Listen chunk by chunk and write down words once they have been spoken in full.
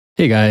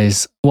Hey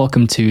guys,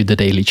 welcome to the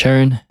Daily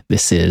Churn.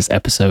 This is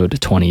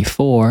episode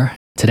 24.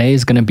 Today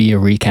is going to be a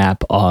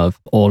recap of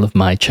all of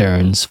my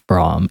churns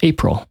from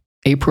April.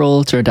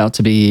 April turned out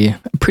to be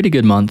a pretty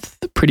good month,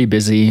 pretty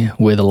busy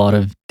with a lot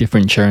of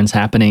different churns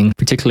happening,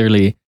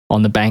 particularly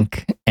on the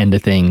bank end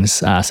of things.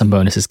 Some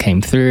bonuses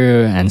came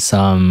through and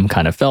some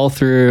kind of fell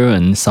through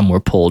and some were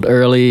pulled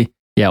early.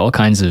 Yeah, all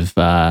kinds of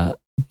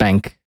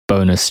bank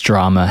bonus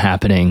drama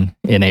happening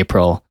in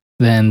April.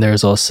 Then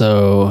there's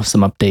also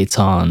some updates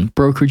on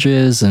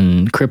brokerages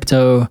and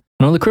crypto.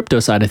 And on the crypto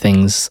side of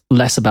things,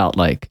 less about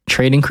like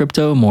trading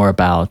crypto, more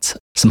about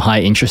some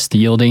high interest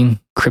yielding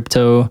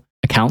crypto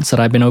accounts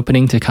that I've been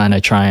opening to kind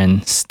of try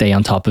and stay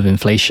on top of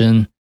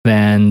inflation.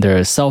 Then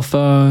there's cell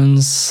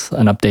phones,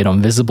 an update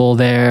on Visible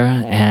there,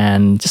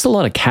 and just a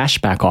lot of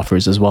cashback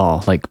offers as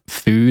well, like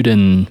food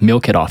and meal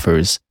kit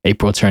offers.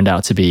 April turned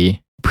out to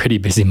be a pretty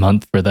busy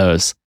month for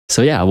those.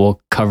 So yeah, we'll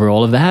cover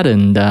all of that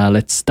and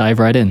let's dive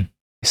right in.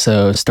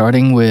 So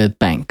starting with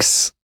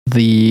banks,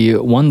 the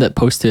one that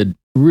posted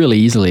really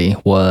easily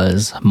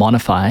was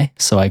Monify.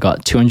 So I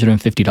got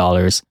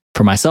 $250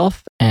 for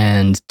myself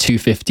and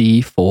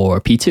 $250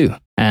 for P2.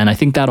 And I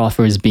think that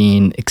offer is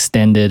being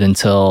extended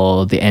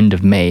until the end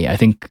of May. I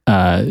think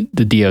the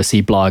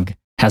DOC blog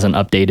hasn't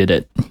updated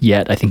it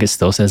yet. I think it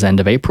still says end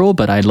of April,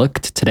 but I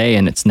looked today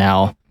and it's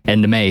now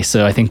end of May.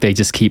 So I think they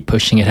just keep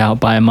pushing it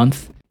out by a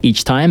month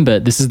each time.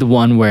 But this is the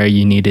one where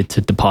you needed to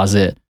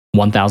deposit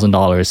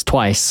 $1,000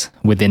 twice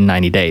within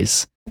 90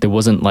 days. There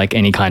wasn't like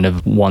any kind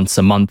of once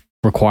a month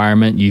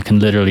requirement. You can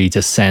literally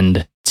just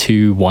send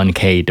two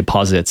 1K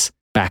deposits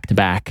back to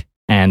back.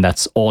 And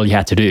that's all you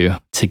had to do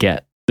to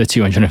get the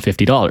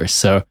 $250.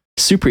 So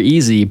super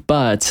easy,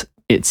 but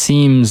it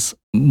seems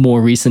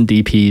more recent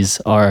DPs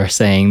are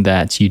saying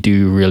that you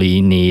do really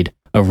need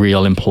a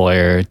real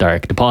employer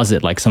direct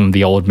deposit. Like some of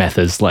the old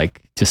methods,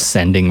 like just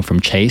sending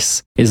from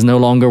Chase, is no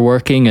longer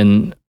working.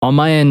 And on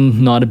my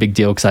end, not a big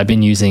deal because I've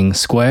been using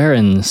Square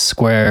and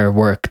Square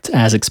worked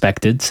as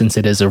expected since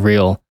it is a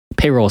real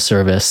payroll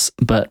service.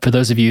 But for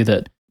those of you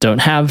that don't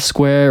have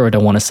Square or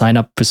don't want to sign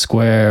up for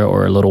Square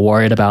or are a little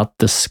worried about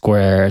the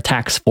Square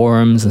tax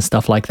forms and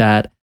stuff like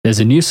that, there's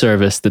a new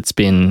service that's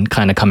been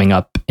kind of coming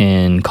up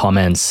in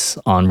comments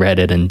on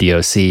Reddit and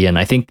DOC. And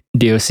I think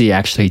DOC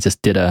actually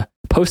just did a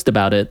post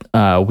about it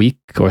a week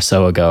or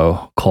so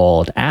ago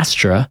called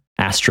Astra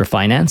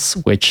Finance,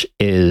 which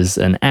is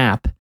an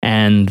app.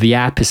 And the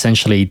app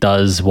essentially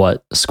does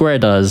what Square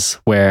does,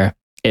 where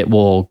it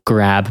will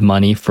grab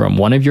money from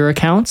one of your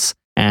accounts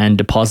and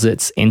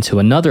deposits into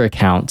another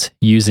account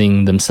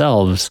using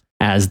themselves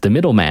as the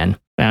middleman.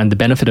 And the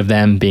benefit of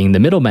them being the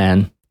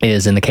middleman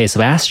is, in the case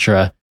of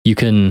Astra, you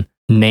can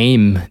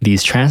name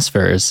these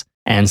transfers.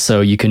 And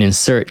so you can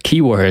insert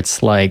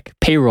keywords like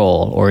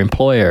payroll or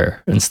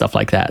employer and stuff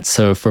like that.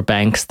 So for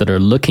banks that are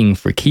looking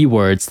for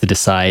keywords to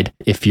decide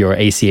if your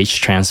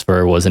ACH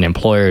transfer was an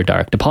employer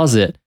direct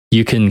deposit,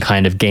 you can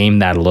kind of game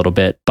that a little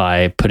bit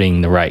by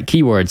putting the right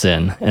keywords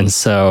in. And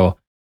so,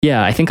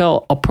 yeah, I think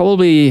I'll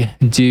probably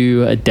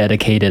do a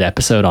dedicated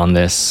episode on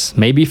this,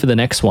 maybe for the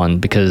next one,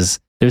 because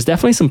there's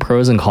definitely some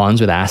pros and cons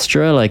with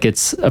Astra. Like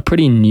it's a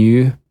pretty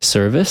new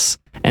service.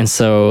 And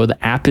so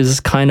the app is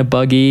kind of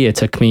buggy. It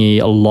took me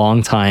a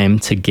long time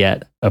to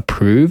get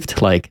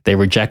approved. Like they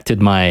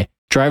rejected my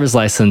driver's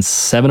license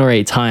 7 or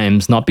 8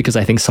 times, not because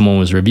I think someone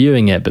was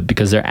reviewing it, but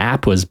because their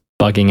app was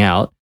bugging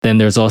out. Then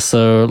there's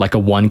also like a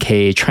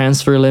 1K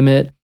transfer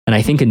limit. And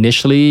I think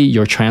initially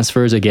your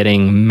transfers are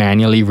getting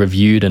manually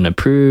reviewed and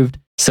approved.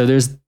 So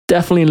there's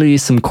definitely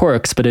some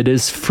quirks, but it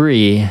is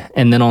free.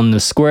 And then on the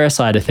Square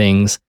side of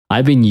things,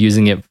 I've been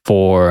using it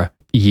for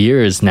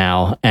years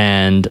now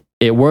and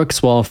it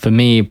works well for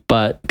me,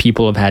 but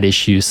people have had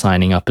issues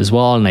signing up as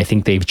well. And I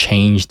think they've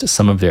changed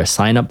some of their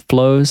sign up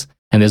flows.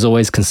 And there's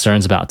always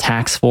concerns about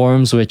tax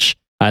forms, which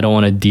I don't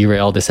want to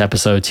derail this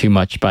episode too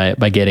much by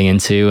getting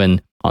into.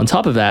 And on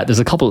top of that, there's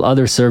a couple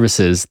other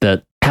services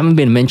that haven't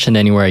been mentioned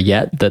anywhere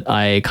yet that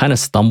I kind of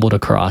stumbled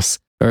across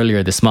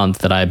earlier this month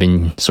that I've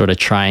been sort of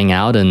trying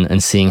out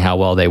and seeing how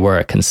well they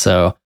work. And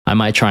so I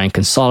might try and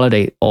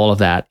consolidate all of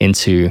that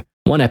into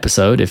one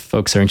episode if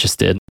folks are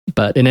interested.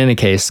 But in any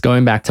case,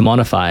 going back to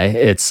Monify,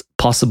 it's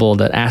possible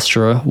that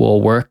Astra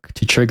will work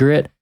to trigger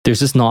it. There's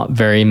just not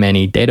very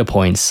many data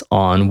points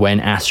on when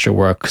Astra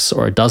works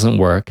or doesn't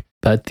work.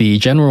 But the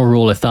general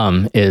rule of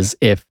thumb is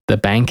if the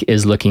bank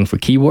is looking for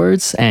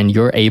keywords and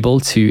you're able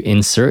to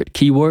insert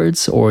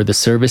keywords or the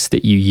service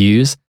that you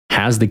use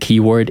has the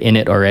keyword in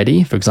it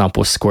already, for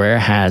example, Square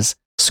has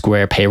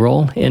Square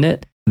Payroll in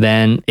it,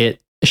 then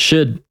it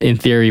should in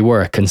theory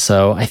work. And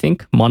so I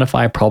think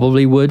Monify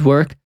probably would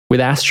work with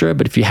Astra,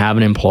 but if you have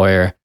an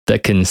employer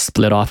that can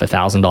split off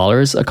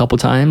 $1,000 a couple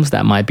times,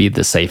 that might be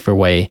the safer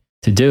way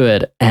to do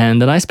it.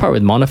 And the nice part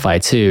with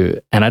Monify too,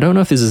 and I don't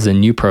know if this is a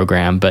new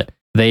program, but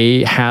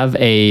they have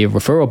a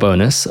referral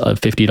bonus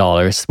of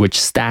 $50, which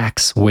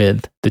stacks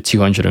with the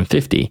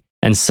 $250.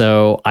 And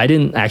so I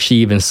didn't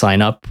actually even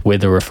sign up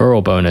with a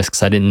referral bonus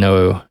because I didn't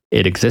know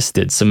it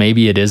existed. So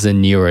maybe it is a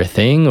newer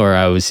thing or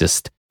I was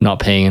just not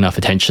paying enough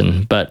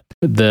attention. But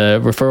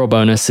the referral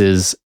bonus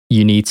is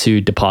you need to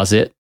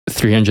deposit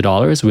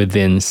 $300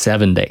 within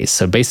 7 days.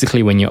 So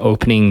basically, when you're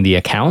opening the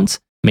account,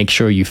 make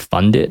sure you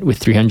fund it with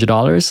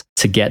 $300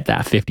 to get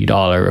that $50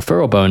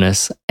 referral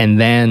bonus, and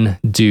then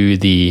do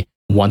the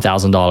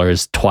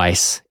 $1,000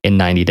 twice in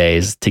 90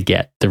 days to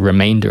get the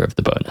remainder of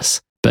the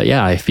bonus. But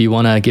yeah, if you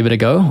want to give it a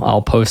go,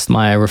 I'll post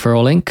my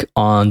referral link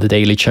on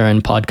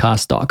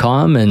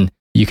thedailychurnpodcast.com and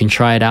you can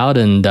try it out,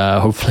 and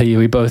hopefully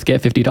we both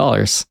get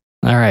 $50.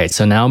 All right,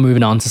 so now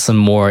moving on to some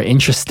more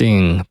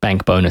interesting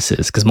bank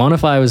bonuses, because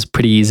Monify was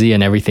pretty easy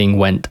and everything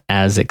went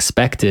as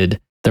expected.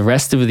 The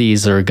rest of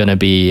these are going to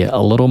be a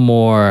little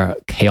more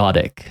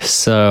chaotic.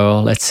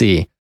 So let's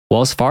see.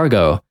 Wells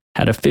Fargo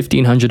had a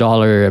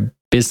 $1,500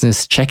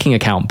 business checking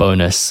account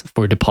bonus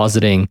for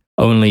depositing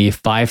only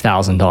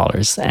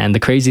 $5,000. And the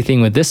crazy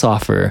thing with this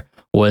offer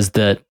was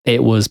that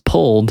it was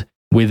pulled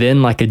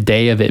within like a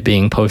day of it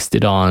being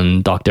posted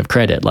on Doctor of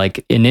Credit.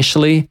 Like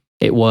initially,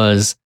 it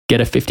was get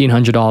a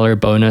 $1,500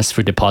 bonus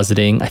for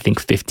depositing, I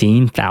think,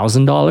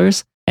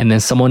 $15,000. And then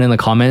someone in the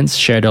comments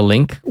shared a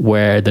link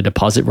where the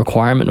deposit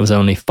requirement was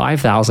only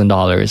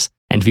 $5,000.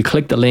 And if you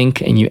click the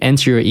link and you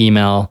enter your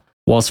email,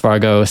 Wells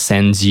Fargo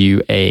sends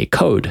you a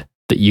code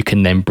that you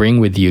can then bring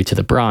with you to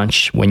the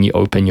branch when you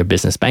open your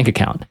business bank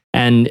account.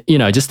 And, you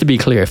know, just to be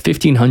clear,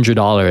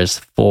 $1,500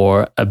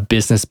 for a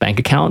business bank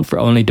account for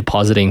only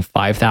depositing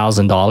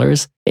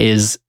 $5,000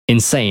 is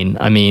insane.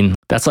 I mean,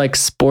 that's like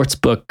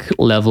sportsbook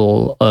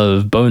level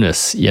of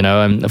bonus, you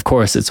know, and of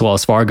course it's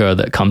Wells Fargo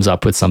that comes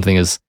up with something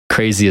as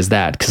crazy as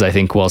that, because I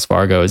think Wells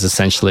Fargo is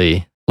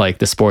essentially like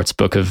the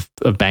sportsbook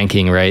of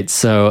banking, right?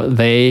 So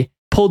they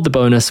pulled the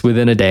bonus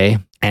within a day,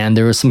 and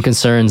there were some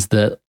concerns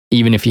that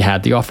even if you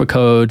had the offer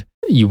code,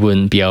 you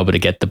wouldn't be able to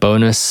get the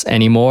bonus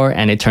anymore.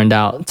 And it turned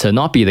out to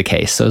not be the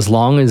case. So as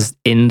long as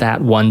in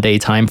that 1 day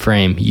time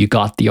frame, you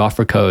got the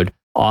offer code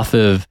off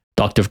of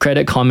Doctor of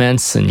Credit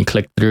comments and you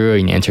clicked through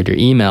and you entered your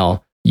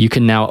email, you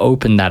can now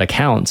open that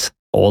account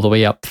all the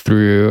way up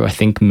through, I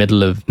think,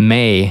 middle of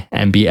May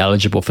and be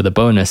eligible for the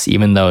bonus,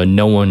 even though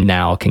no one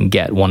now can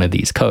get one of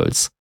these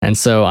codes. And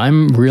so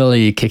I'm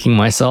really kicking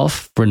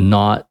myself for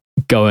not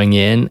going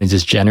in and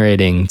just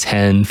generating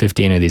 10,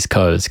 15 of these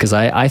codes, because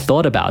I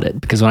thought about it,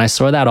 because when I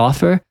saw that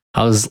offer,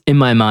 I was in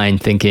my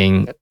mind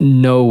thinking,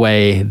 no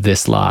way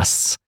this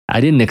lasts.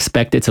 I didn't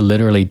expect it to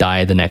literally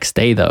die the next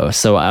day though.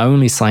 So I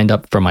only signed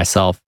up for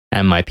myself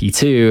and my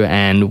P2,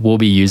 and we'll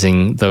be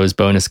using those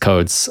bonus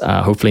codes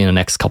hopefully in the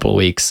next couple of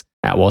weeks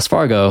at Wells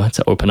Fargo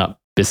to open up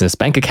business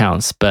bank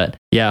accounts. But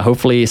yeah,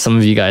 hopefully some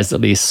of you guys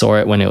at least saw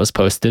it when it was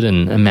posted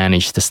and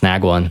managed to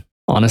snag one.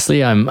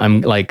 Honestly,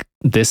 I'm like,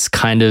 this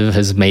kind of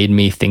has made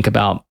me think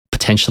about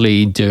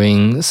potentially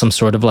doing some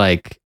sort of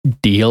like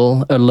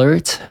deal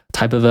alert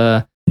type of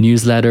a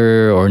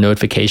newsletter or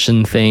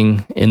notification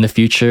thing in the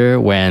future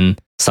when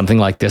something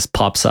like this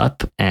pops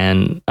up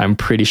and I'm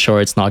pretty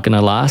sure it's not going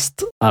to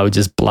last. I would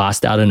just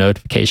blast out a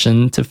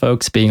notification to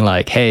folks being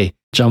like, hey,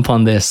 jump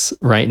on this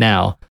right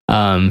now.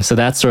 So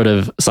that's sort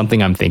of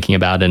something I'm thinking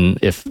about. And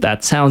if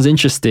that sounds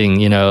interesting,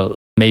 you know,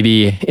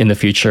 maybe in the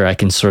future I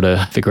can sort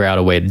of figure out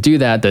a way to do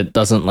that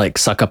doesn't like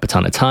suck up a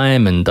ton of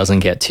time and doesn't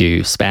get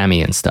too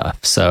spammy and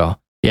stuff. So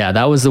yeah,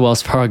 that was the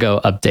Wells Fargo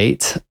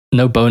update.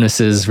 No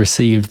bonuses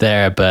received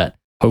there, but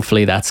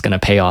hopefully that's going to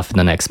pay off in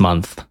the next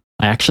month.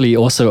 I actually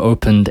also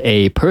opened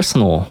a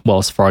personal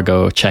Wells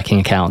Fargo checking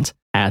account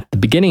at the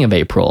beginning of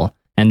April.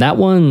 And that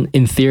one,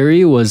 in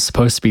theory, was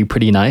supposed to be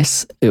pretty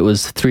nice. It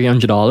was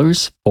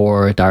 $300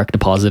 for direct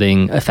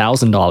depositing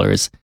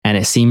 $1,000. And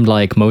it seemed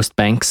like most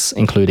banks,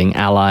 including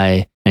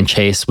Ally and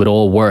Chase, would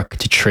all work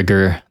to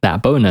trigger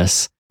that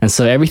bonus. And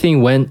so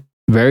everything went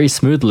very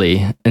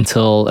smoothly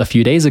until a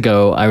few days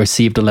ago, I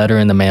received a letter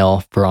in the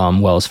mail from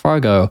Wells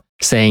Fargo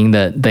saying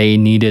that they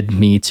needed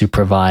me to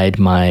provide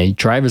my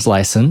driver's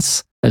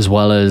license, as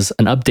well as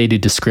an updated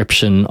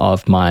description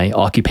of my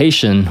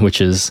occupation,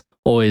 which is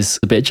always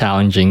a bit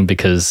challenging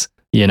because,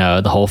 you know,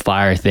 the whole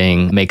fire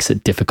thing makes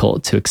it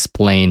difficult to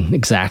explain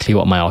exactly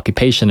what my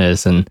occupation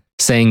is. And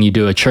saying you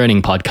do a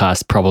churning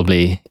podcast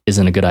probably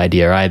isn't a good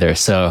idea either.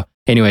 So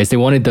anyways, they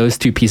wanted those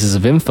two pieces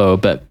of info,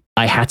 but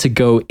I had to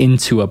go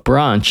into a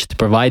branch to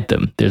provide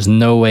them. There's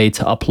no way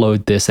to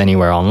upload this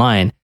anywhere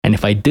online. And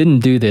if I didn't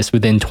do this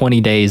within 20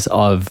 days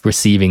of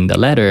receiving the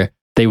letter,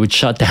 they would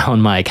shut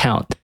down my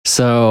account.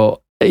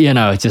 So, you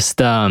know, just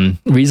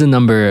reason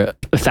number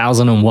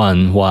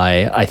 1001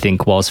 why I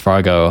think Wells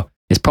Fargo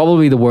is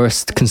probably the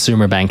worst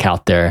consumer bank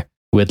out there,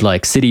 with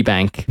like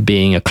Citibank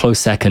being a close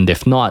second,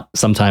 if not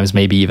sometimes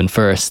maybe even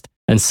first.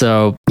 And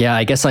so, yeah,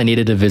 I guess I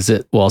needed to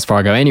visit Wells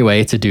Fargo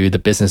anyway to do the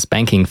business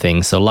banking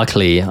thing. So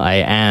luckily, I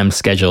am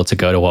scheduled to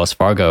go to Wells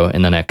Fargo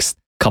in the next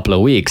couple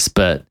of weeks.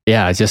 But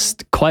yeah,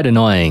 just quite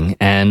annoying.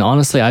 And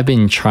honestly, I've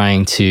been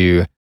trying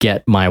to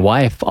get my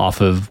wife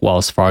off of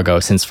Wells Fargo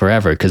since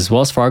forever, because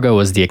Wells Fargo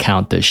was the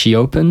account that she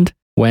opened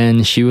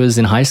when she was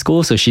in high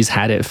school. So she's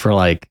had it for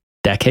like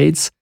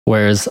decades,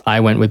 whereas I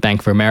went with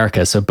Bank of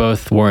America. So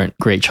both weren't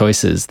great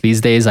choices.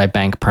 These days, I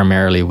bank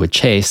primarily with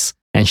Chase,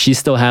 and she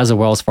still has a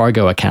Wells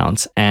Fargo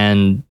account.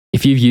 And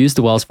if you've used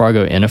the Wells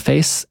Fargo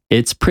interface,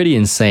 it's pretty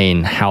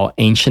insane how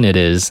ancient it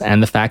is.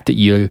 And the fact that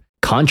you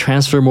can't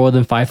transfer more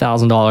than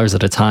 $5,000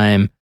 at a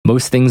time.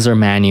 Most things are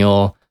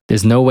manual.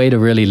 There's no way to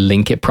really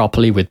link it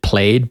properly with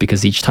Plaid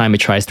because each time it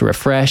tries to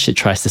refresh, it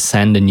tries to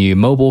send a new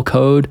mobile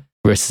code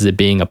versus it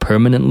being a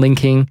permanent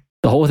linking.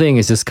 The whole thing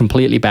is just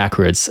completely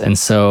backwards. And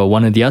so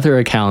one of the other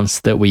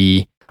accounts that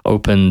we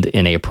opened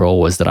in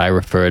April was that I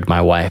referred my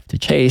wife to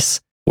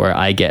Chase, where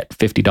I get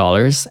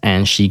 $50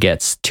 and she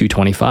gets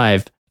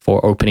 $225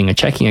 for opening a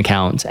checking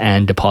account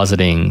and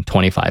depositing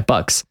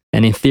 $25.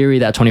 And in theory,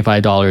 that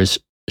 $25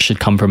 should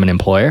come from an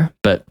employer,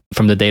 but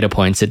from the data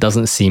points, it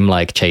doesn't seem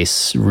like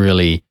Chase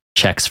really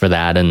checks for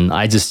that. And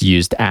I just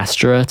used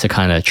Astra to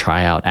kind of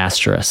try out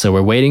Astra. So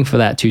we're waiting for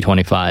that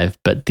 $225,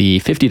 but the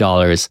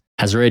 $50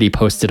 has already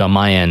posted on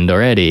my end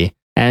already.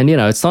 And,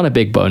 it's not a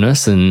big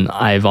bonus. And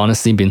I've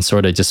honestly been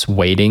sort of just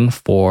waiting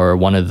for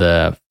one of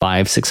the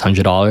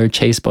 $500-$600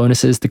 Chase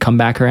bonuses to come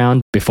back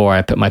around before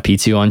I put my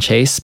P2 on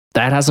Chase.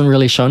 That hasn't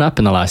really shown up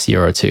in the last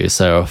year or two.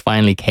 So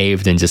finally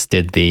caved and just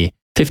did the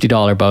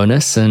 $50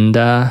 bonus. And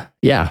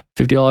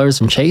 $50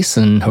 from Chase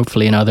and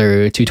hopefully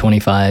another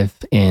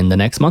 $225 in the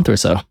next month or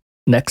so.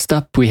 Next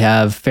up, we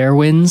have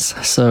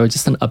Fairwinds. So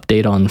just an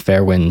update on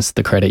Fairwinds,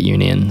 the credit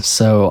union.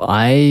 So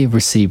I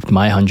received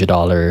my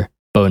 $100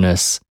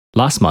 bonus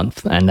last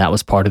month, and that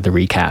was part of the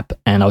recap.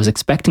 And I was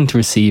expecting to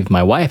receive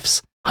my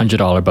wife's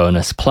 $100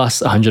 bonus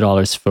plus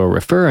 $100 for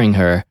referring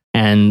her.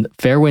 And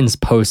Fairwinds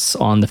posts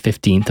on the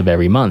 15th of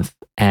every month.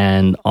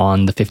 And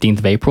on the 15th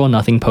of April,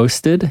 nothing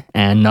posted,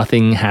 and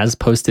nothing has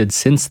posted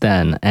since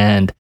then.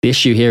 And the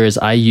issue here is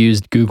I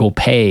used Google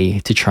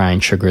Pay to try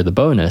and trigger the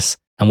bonus.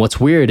 And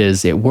what's weird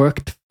is it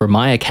worked for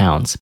my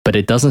accounts, but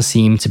it doesn't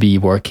seem to be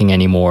working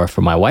anymore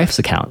for my wife's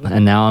account.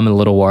 And now I'm a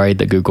little worried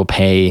that Google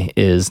Pay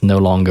is no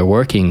longer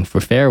working for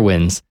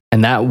Fairwinds.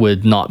 And that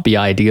would not be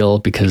ideal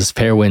because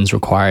Fairwinds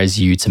requires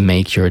you to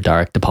make your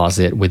direct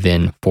deposit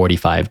within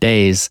 45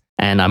 days.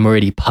 And I'm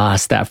already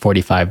past that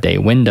 45-day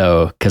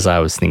window because I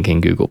was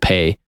thinking Google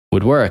Pay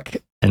would work.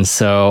 And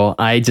so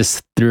I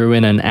just threw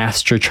in an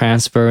Astra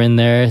transfer in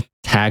there,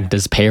 tagged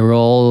as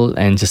payroll,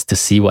 and just to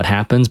see what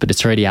happens. But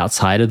it's already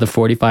outside of the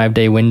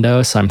 45-day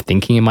window, so I'm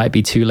thinking it might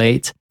be too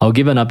late. I'll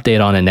give an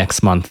update on it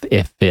next month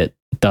if it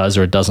does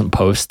or doesn't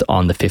post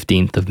on the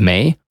 15th of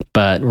May.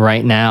 But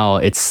right now,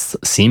 it's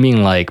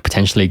seeming like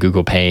potentially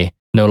Google Pay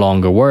no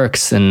longer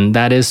works. And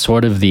that is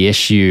sort of the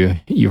issue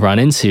you run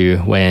into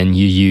when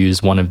you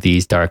use one of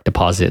these direct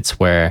deposits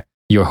where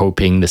you're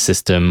hoping the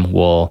system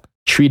will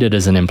treat it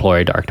as an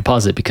employer direct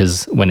deposit,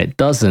 because when it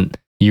doesn't,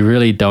 you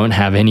really don't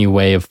have any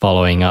way of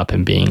following up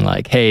and being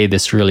like, hey,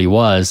 this really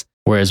was.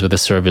 Whereas with a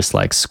service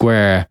like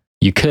Square,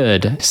 you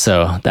could.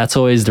 So that's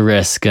always the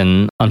risk.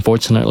 And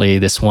unfortunately,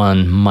 this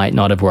one might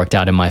not have worked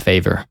out in my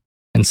favor.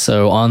 And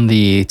so on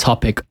the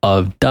topic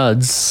of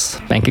duds,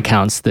 bank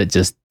accounts that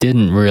just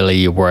didn't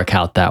really work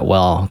out that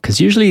well,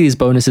 because usually these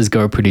bonuses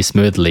go pretty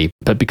smoothly.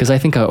 But because I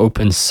think I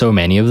opened so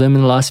many of them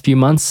in the last few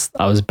months,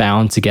 I was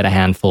bound to get a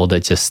handful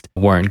that just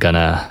weren't going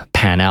to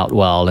pan out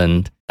well.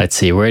 And let's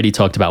see, we already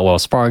talked about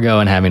Wells Fargo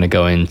and having to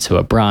go into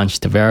a branch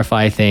to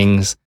verify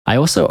things. I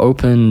also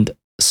opened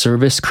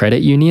Service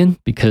Credit Union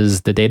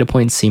because the data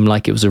points seemed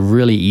like it was a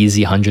really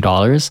easy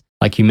 $100.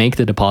 Like you make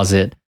the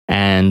deposit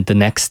and the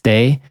next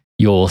day,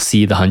 you'll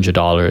see the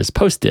 $100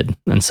 posted.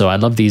 And so I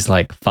love these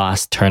like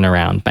fast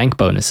turnaround bank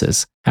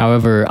bonuses.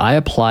 However, I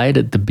applied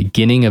at the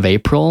beginning of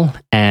April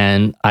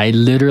and I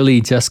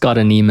literally just got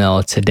an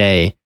email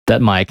today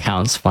that my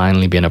account's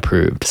finally been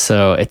approved.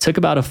 So it took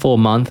about a full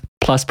month,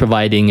 plus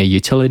providing a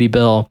utility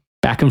bill,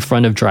 back in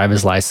front of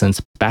driver's license,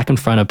 back in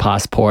front of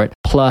passport,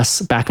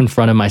 plus back in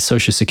front of my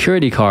social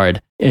security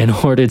card in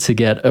order to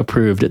get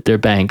approved at their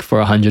bank for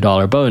a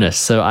 $100 bonus.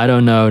 So I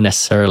don't know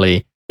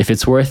necessarily if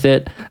it's worth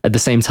it. At the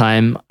same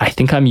time, I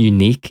think I'm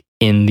unique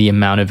in the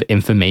amount of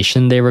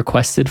information they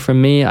requested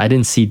from me. I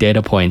didn't see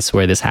data points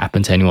where this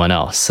happened to anyone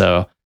else.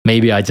 So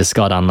maybe I just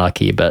got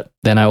unlucky. But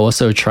then I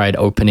also tried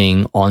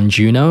opening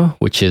OnJuno,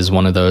 which is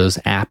one of those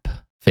app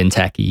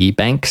fintech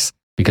banks,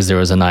 because there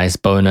was a nice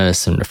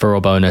bonus and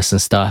referral bonus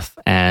and stuff.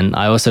 And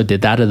I also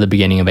did that at the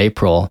beginning of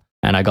April.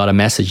 And I got a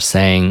message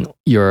saying,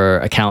 your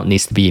account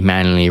needs to be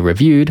manually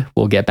reviewed.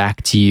 We'll get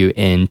back to you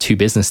in 2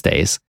 business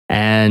days.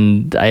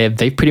 And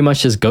they pretty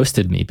much just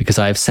ghosted me because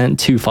I've sent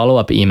 2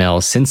 follow-up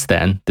emails since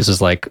then. This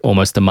was like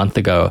almost a month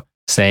ago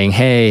saying,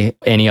 hey,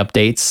 any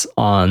updates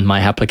on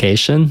my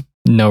application?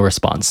 No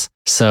response.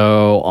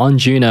 So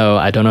OnJuno,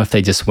 I don't know if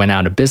they just went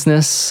out of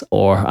business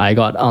or I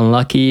got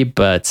unlucky,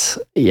 but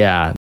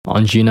yeah,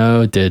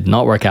 OnJuno did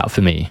not work out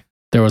for me.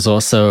 There was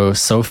also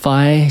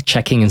SoFi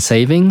Checking and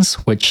Savings,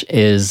 which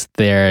is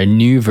their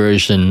new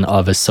version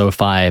of a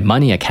SoFi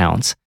money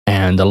account.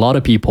 And a lot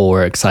of people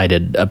were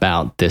excited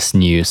about this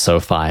new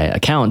SoFi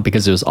account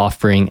because it was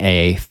offering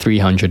a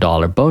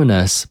 $300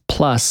 bonus.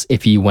 Plus,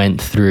 if you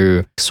went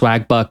through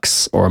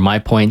Swagbucks or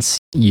MyPoints,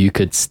 you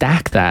could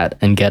stack that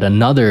and get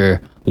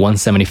another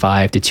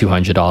 $175 to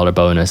 $200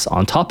 bonus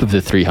on top of the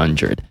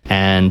 $300.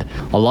 And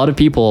a lot of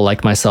people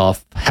like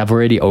myself have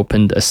already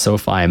opened a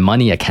SoFi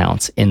Money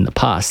account in the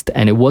past,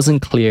 and it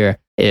wasn't clear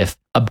if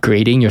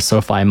upgrading your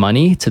SoFi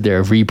Money to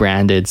their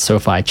rebranded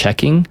SoFi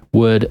Checking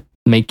would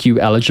make you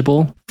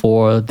eligible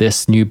for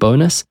this new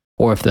bonus,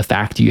 or if the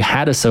fact you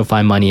had a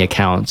SoFi Money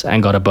account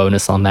and got a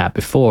bonus on that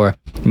before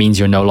means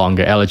you're no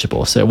longer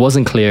eligible. So it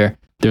wasn't clear.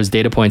 There's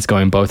data points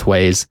going both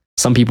ways.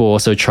 Some people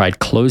also tried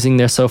closing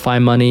their SoFi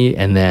Money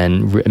and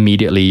then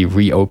immediately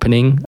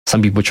reopening.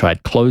 Some people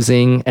tried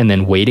closing and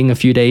then waiting a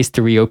few days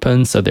to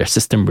reopen so their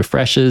system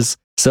refreshes.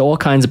 So all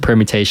kinds of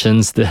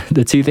permutations.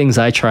 The two things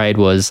I tried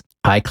was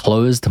I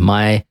closed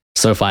my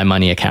SoFi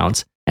Money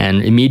account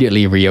and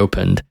immediately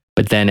reopened,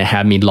 but then it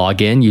had me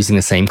log in using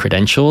the same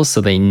credentials,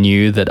 so they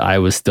knew that I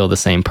was still the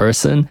same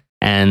person.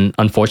 And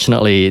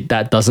unfortunately,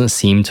 that doesn't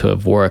seem to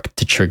have worked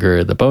to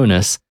trigger the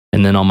bonus.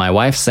 And then on my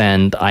wife's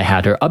end, I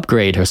had her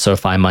upgrade her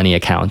SoFi Money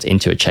account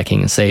into a checking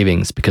and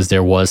savings because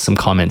there was some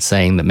comments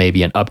saying that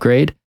maybe an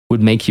upgrade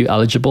would make you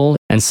eligible.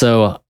 And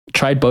so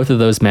tried both of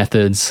those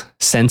methods,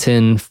 sent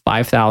in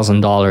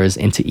 $5,000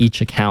 into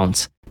each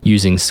account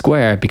using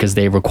Square because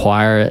they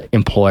require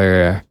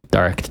employer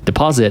direct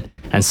deposit.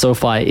 And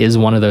SoFi is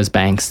one of those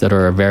banks that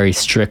are very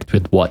strict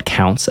with what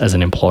counts as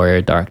an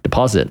employer direct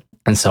deposit.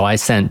 And so I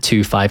sent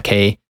two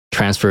 5K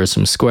transfers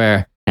from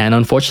Square. And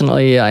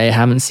unfortunately, I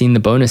haven't seen the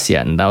bonus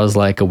yet. And that was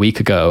like a week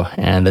ago.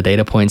 And the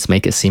data points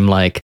make it seem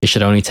like it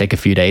should only take a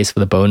few days for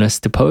the bonus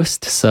to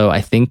post. So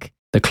I think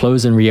the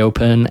close and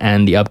reopen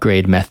and the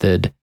upgrade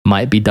method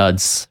might be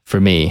duds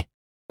for me.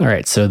 All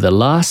right, so the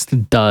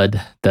last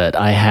dud that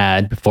I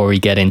had before we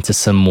get into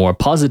some more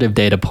positive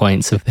data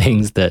points of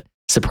things that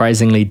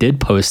surprisingly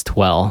did post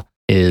well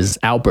is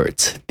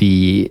Albert,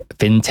 the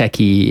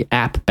fintechy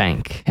app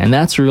bank. And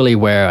that's really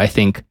where I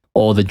think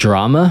all the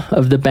drama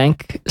of the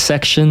bank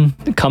section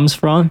comes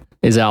from,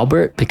 is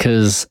Albert,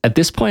 because at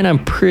this point,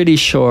 I'm pretty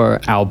sure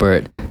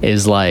Albert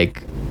is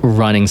like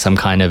running some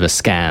kind of a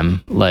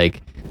scam. Like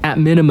at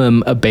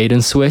minimum, a bait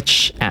and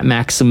switch. At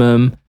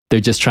maximum, they're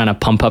just trying to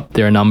pump up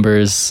their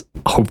numbers,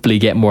 hopefully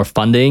get more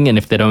funding. And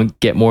if they don't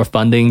get more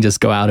funding,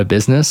 just go out of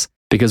business.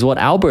 Because what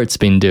Albert's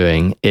been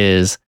doing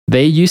is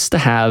they used to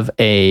have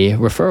a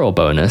referral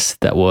bonus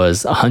that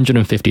was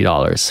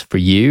 $150 for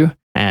you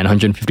and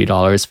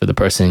 $150 for the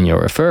person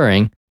you're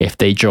referring if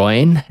they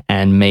join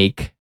and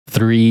make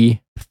 3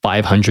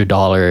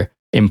 $500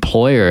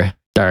 employer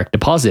direct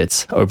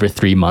deposits over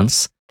 3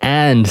 months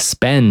and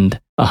spend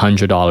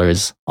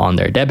 $100 on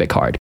their debit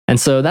card. And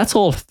so that's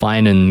all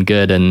fine and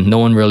good, and no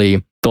one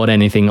really thought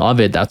anything of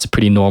it. That's a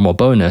pretty normal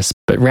bonus.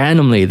 But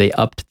randomly, they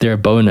upped their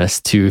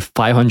bonus to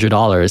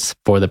 $500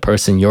 for the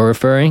person you're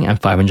referring and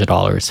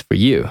 $500 for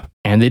you.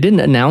 And they didn't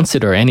announce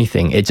it or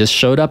anything. It just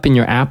showed up in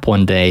your app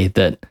one day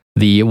that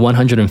the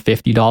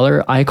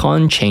 $150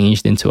 icon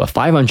changed into a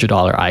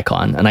 $500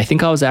 icon. And I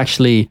think I was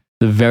actually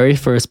the very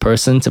first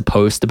person to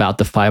post about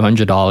the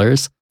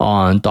 $500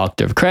 on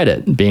Doctor of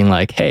Credit, being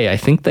like, hey, I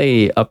think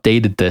they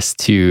updated this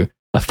to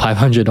a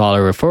 $500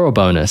 referral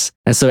bonus.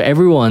 And so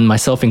everyone,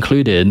 myself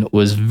included,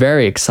 was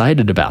very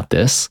excited about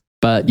this.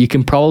 But you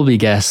can probably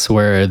guess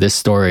where this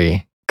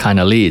story kind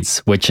of leads,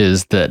 which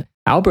is that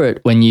Albert,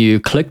 when you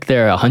clicked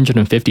their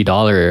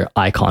 $150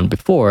 icon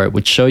before, it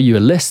would show you a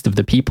list of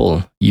the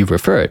people you've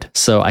referred.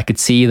 So I could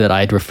see that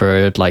I'd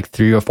referred like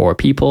 3 or 4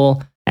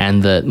 people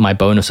and that my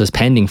bonus was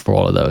pending for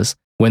all of those.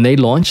 When they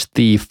launched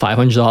the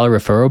 $500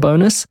 referral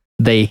bonus,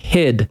 they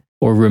hid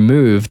or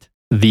removed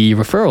the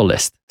referral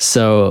list.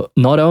 So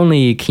not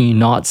only can you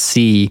not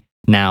see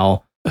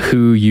now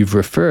who you've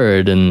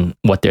referred and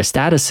what their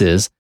status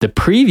is, the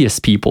previous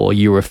people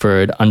you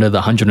referred under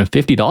the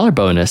 $150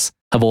 bonus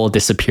have all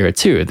disappeared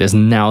too. There's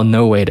now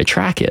no way to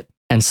track it.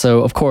 And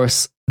so, of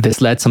course,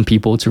 this led some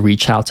people to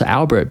reach out to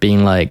Albert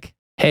being like,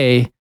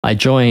 hey, I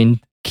joined.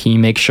 Can you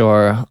make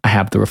sure I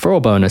have the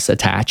referral bonus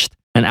attached?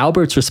 And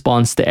Albert's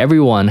response to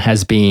everyone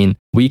has been,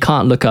 we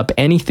can't look up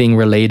anything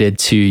related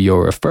to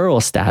your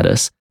referral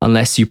status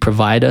unless you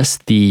provide us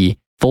the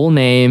full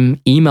name,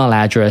 email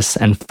address,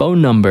 and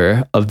phone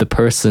number of the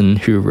person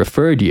who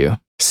referred you.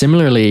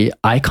 Similarly,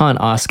 I can't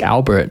ask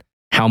Albert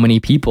how many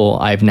people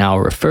I've now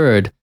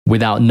referred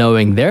without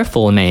knowing their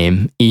full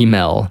name,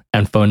 email,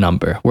 and phone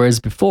number. Whereas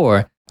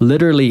before,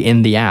 literally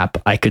in the app,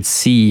 I could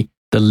see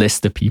the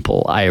list of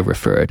people I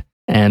referred.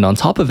 And on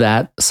top of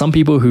that, some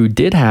people who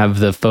did have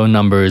the phone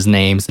numbers,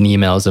 names, and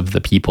emails of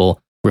the people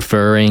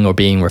referring or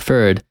being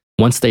referred,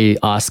 once they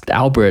asked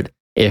Albert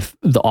if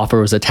the offer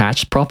was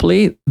attached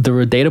properly, there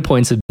were data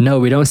points of, no,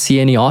 we don't see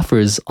any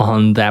offers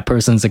on that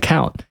person's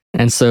account.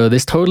 And so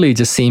this totally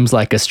just seems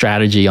like a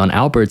strategy on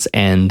Albert's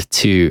end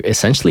to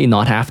essentially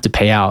not have to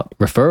pay out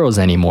referrals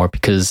anymore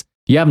because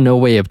you have no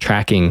way of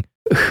tracking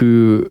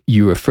who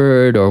you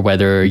referred or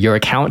whether your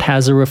account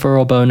has a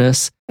referral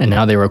bonus. And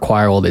now they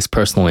require all this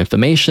personal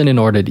information in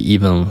order to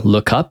even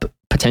look up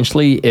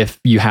potentially if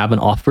you have an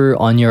offer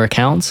on your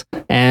account.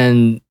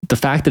 And the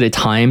fact that it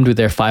timed with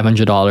their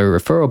 $500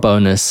 referral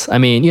bonus, I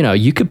mean,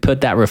 you could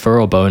put that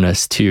referral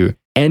bonus to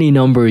any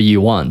number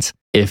you want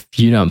if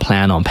you don't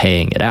plan on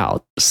paying it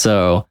out.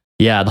 So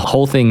yeah, the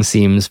whole thing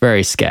seems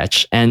very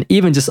sketch. And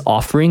even just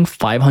offering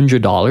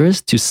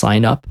 $500 to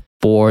sign up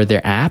for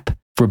their app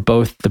for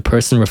both the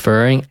person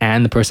referring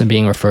and the person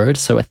being referred,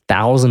 so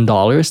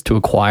 $1,000 to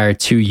acquire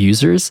 2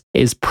 users,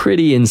 is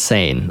pretty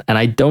insane. And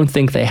I don't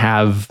think they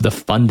have the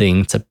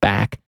funding to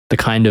back the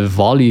kind of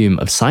volume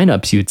of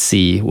signups you'd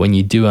see when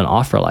you do an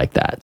offer like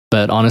that.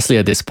 But honestly,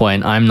 at this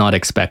point, I'm not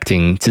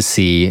expecting to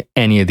see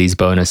any of these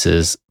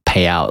bonuses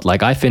pay out.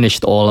 Like, I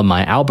finished all of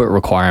my Albert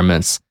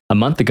requirements a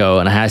month ago,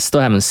 and I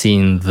still haven't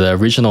seen the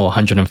original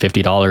 $150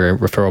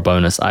 referral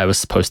bonus I was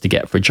supposed to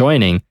get for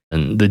joining.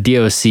 And the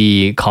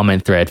DOC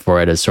comment thread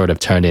for it has sort of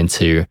turned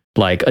into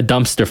like a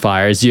dumpster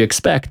fire, as you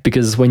expect,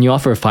 because when you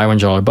offer a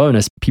 $500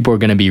 bonus, people are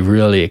going to be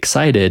really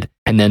excited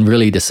and then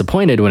really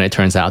disappointed when it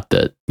turns out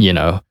that,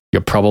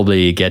 you're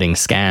probably getting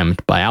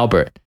scammed by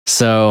Albert.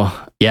 So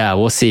yeah,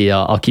 we'll see.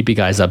 I'll keep you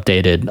guys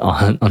updated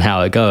on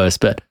how it goes.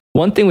 But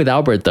one thing with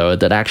Albert, though,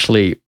 that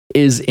actually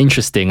is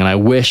interesting, and I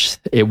wish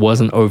it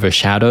wasn't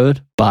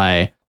overshadowed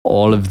by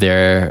all of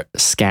their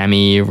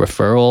scammy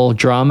referral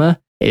drama,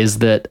 is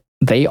that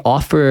they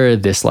offer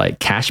this like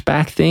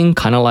cashback thing,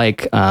 kind of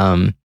like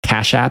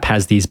Cash App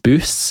has these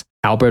boosts.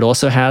 Albert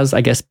also has,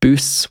 I guess,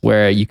 boosts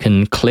where you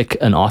can click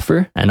an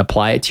offer and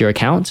apply it to your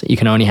account. You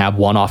can only have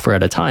one offer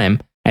at a time.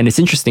 And it's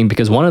interesting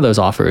because one of those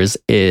offers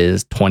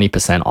is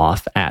 20%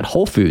 off at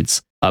Whole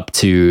Foods up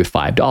to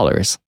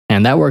 $5.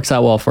 And that works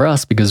out well for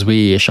us because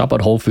we shop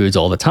at Whole Foods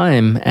all the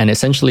time, and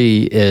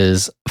essentially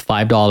is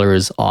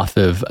 $5 off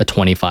of a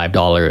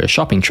 $25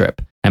 shopping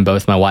trip. And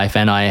both my wife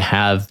and I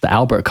have the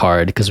Albert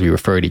card because we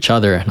referred each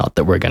other. Not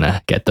that we're going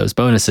to get those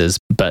bonuses,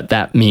 but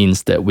that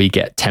means that we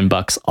get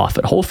 $10 off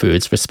at Whole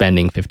Foods for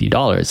spending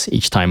 $50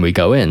 each time we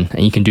go in.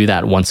 And you can do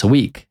that once a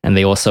week. And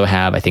they also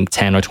have, I think,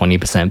 10 or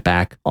 20%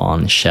 back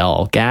on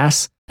Shell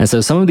gas. And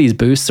so some of these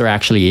boosts are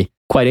actually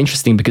quite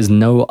interesting because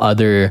no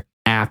other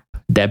app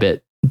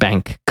debit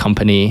bank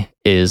company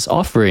is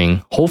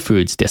offering Whole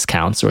Foods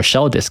discounts or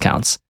Shell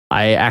discounts.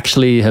 I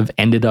actually have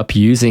ended up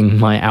using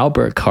my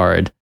Albert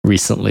card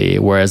recently,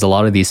 whereas a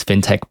lot of these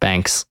fintech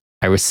banks,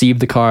 I received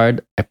the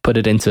card, I put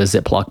it into a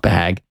Ziploc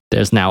bag.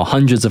 There's now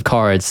hundreds of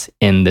cards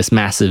in this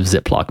massive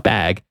Ziploc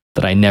bag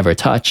that I never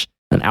touch.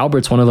 And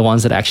Albert's one of the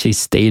ones that actually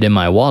stayed in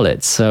my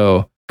wallet.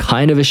 So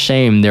kind of a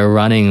shame they're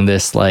running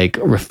this like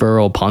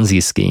referral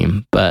Ponzi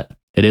scheme, but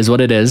it is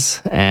what it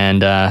is.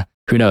 And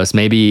who knows,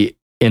 maybe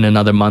in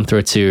another month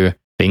or two,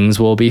 things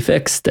will be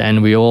fixed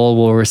and we all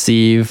will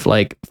receive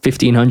like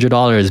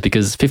 $1,500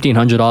 because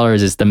 $1,500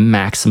 is the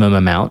maximum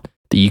amount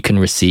that you can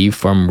receive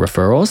from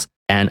referrals.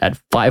 And at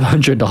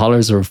 $500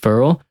 a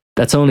referral,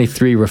 that's only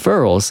 3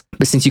 referrals.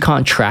 But since you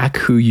can't track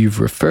who you've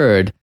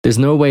referred, there's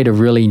no way to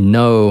really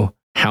know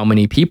how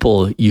many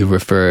people you've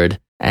referred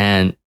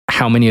and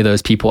how many of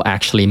those people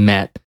actually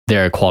met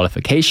their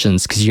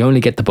qualifications, because you only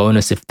get the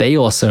bonus if they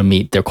also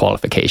meet their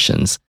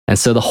qualifications. And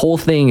so the whole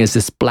thing is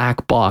this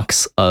black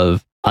box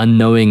of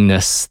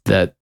unknowingness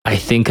that I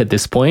think at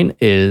this point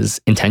is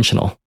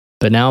intentional.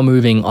 But now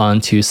moving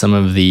on to some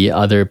of the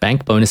other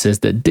bank bonuses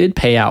that did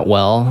pay out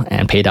well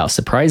and paid out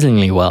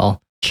surprisingly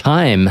well.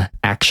 Chime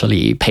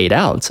actually paid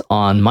out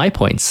on my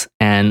points.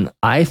 And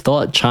I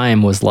thought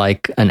Chime was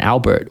like an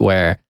Albert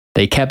where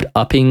they kept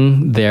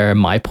upping their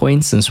my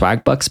points and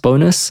swag bucks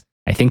bonus.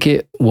 I think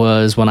it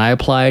was when I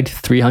applied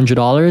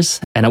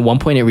 $300, and at one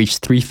point it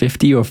reached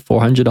 $350 or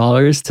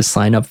 $400 to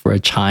sign up for a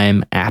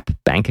Chime app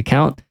bank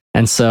account.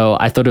 And so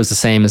I thought it was the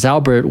same as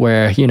Albert,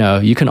 where,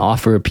 you can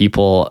offer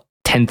people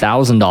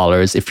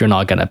 $10,000 if you're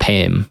not going to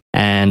pay him.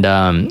 And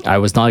I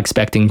was not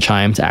expecting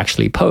Chime to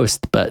actually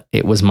post, but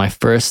it was my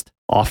first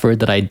offer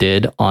that I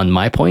did on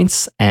my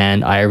points,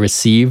 and I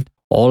received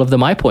all of the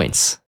my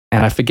points.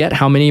 And I forget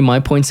how many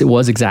my points it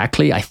was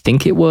exactly. I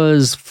think it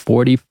was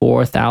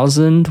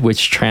 44,000,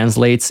 which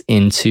translates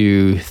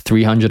into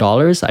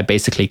 $300. I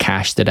basically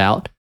cashed it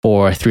out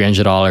for a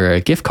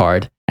 $300 gift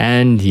card.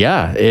 And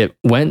yeah, it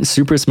went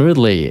super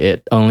smoothly.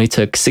 It only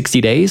took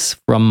 60 days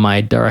from my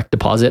direct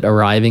deposit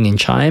arriving in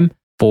Chime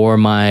for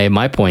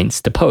my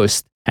points to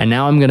post. And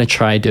now I'm going to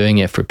try doing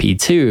it for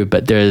P2,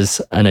 but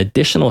there's an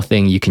additional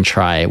thing you can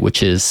try,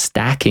 which is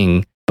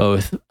stacking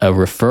both a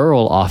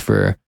referral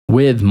offer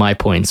with my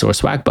points or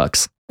swag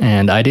bucks.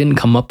 And I didn't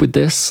come up with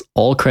this.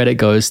 All credit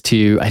goes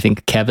to, I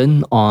think,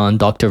 Kevin on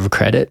Doctor of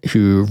Credit,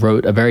 who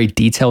wrote a very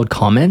detailed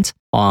comment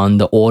on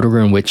the order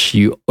in which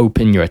you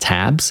open your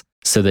tabs,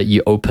 so that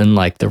you open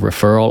like the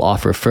referral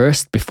offer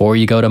first before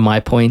you go to my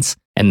points,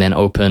 and then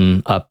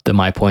open up the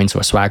my points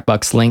or swag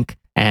bucks link.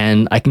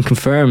 And I can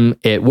confirm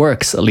it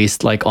works, at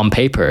least like on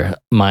paper.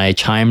 My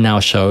Chime now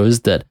shows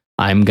that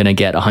I'm going to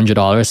get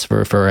 $100 for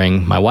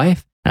referring my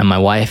wife. And my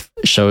wife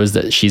shows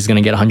that she's going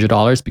to get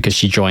 $100 because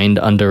she joined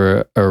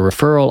under a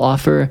referral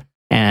offer.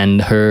 and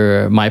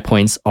my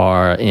points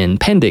are in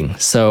pending.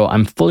 So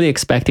I'm fully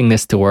expecting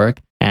this to work.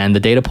 And the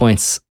data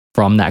points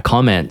from that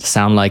comment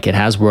sound like it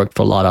has worked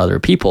for a lot of other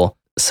people.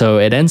 So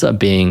it ends up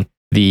being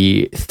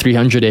the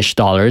 $300-ish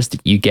that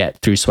you get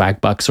through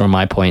Swagbucks or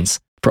My Points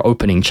for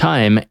opening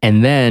Chime.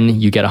 And then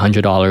you get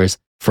 $100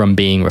 from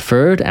being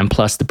referred. And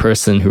plus the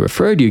person who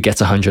referred you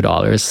gets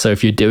 $100. So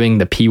if you're doing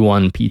the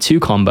P1,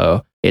 P2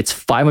 combo, it's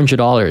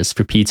 $500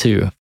 for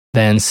P2.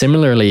 Then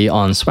similarly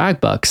on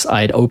Swagbucks,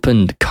 I'd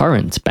opened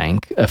Current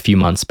Bank a few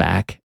months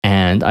back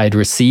and I'd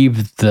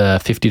received the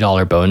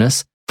 $50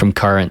 bonus from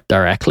Current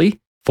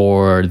directly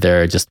for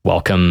their just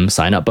welcome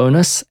sign up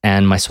bonus.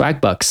 And my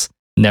Swagbucks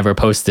never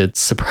posted,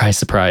 surprise,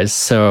 surprise.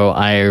 So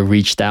I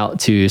reached out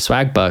to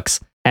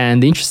Swagbucks.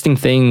 And the interesting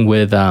thing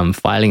with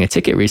filing a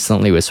ticket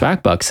recently with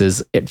Swagbucks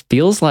is it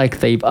feels like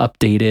they've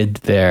updated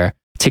their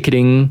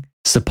ticketing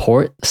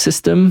support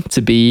system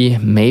to be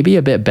maybe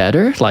a bit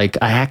better. Like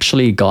I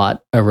actually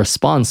got a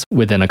response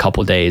within a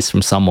couple days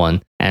from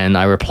someone and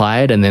I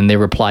replied and then they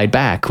replied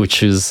back,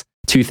 which is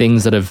two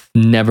things that have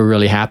never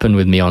really happened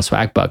with me on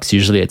Swagbucks.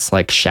 Usually it's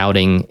like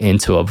shouting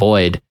into a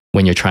void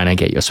when you're trying to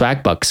get your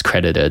Swagbucks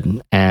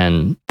credited.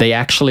 And they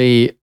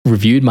actually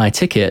reviewed my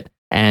ticket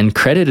and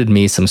credited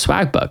me some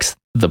Swagbucks.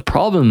 The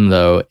problem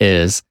though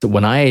is that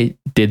when I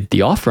did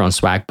the offer on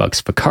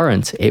Swagbucks for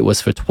Current, it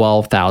was for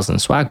 12,000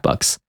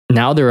 Swagbucks.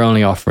 Now they're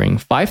only offering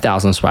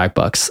 5,000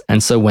 Swagbucks.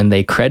 And so when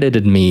they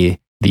credited me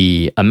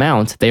the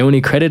amount, they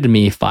only credited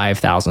me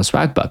 5,000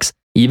 Swagbucks,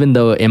 even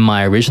though in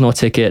my original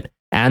ticket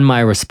and my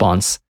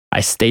response,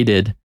 I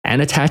stated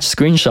and attached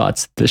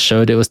screenshots that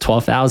showed it was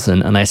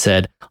 12,000. And I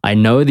said, I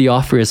know the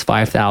offer is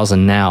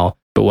 5,000 now,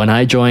 but when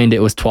I joined,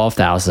 it was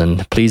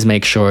 12,000. Please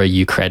make sure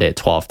you credit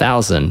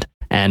 12,000.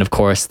 And of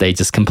course, they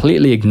just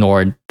completely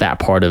ignored that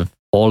part of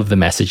all of the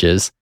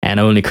messages and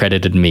only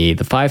credited me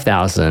the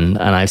 5,000.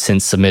 And I've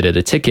since submitted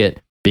a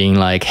ticket being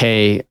like,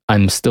 hey,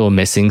 I'm still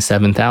missing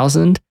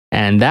 7,000.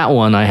 And that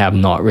one I have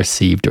not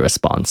received a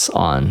response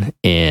on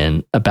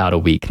in about a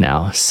week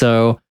now.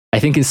 So I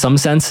think in some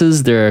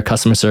senses, their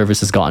customer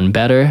service has gotten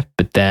better.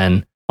 But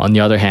then on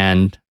the other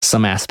hand,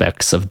 some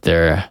aspects of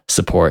their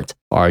support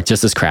are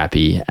just as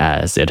crappy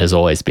as it has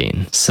always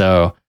been.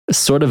 So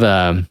sort of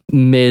a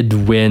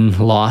mid-win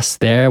loss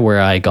there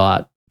where I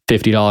got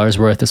 $50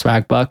 worth of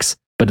Swagbucks.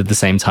 But at the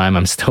same time,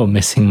 I'm still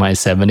missing my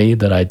 70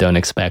 that I don't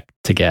expect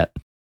to get.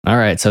 All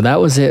right, so that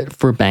was it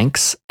for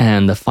banks.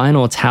 And the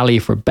final tally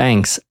for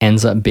banks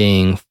ends up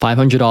being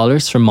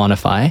 $500 from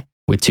Monify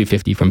with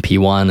 $250 from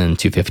P1 and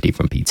 $250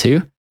 from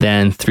P2.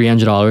 Then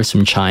 $300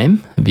 from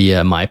Chime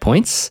via My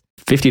Points,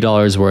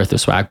 $50 worth of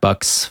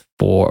Swagbucks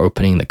for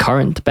opening the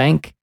Current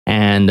Bank,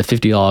 and a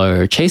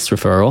 $50 Chase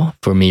referral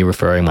for me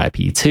referring my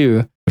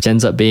P2, which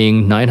ends up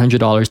being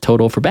 $900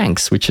 total for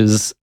banks, which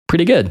is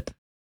pretty good.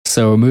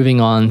 So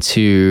moving on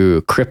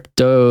to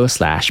crypto /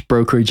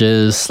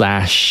 brokerages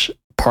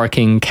 /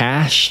 parking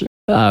cash.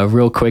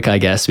 Real quick, I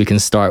guess we can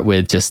start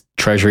with just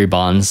treasury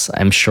bonds.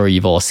 I'm sure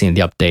you've all seen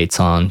the updates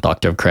on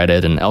Doctor of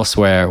Credit and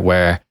elsewhere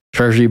where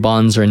treasury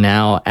bonds are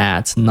now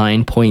at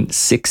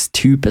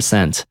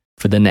 9.62%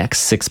 for the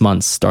next 6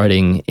 months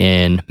starting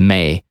in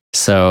May.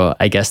 So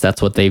I guess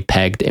that's what they've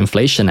pegged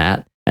inflation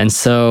at. And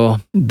so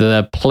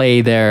the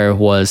play there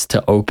was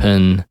to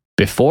open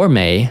before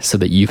May so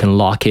that you can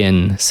lock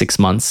in 6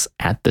 months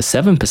at the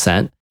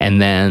 7%.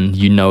 And then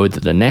you know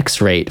that the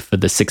next rate for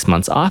the 6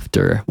 months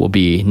after will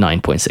be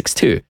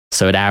 9.62.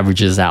 So it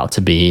averages out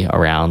to be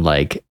around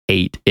like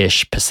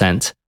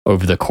 8-ish%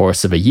 over the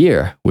course of a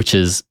year, which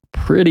is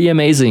pretty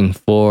amazing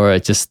for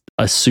just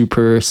a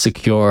super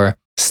secure,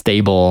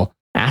 stable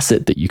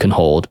asset that you can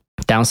hold.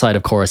 Downside,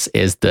 of course,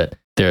 is that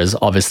there's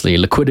obviously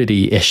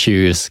liquidity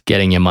issues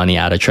getting your money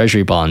out of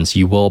treasury bonds.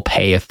 You will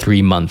pay a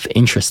 3-month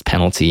interest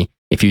penalty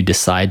if you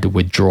decide to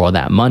withdraw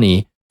that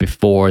money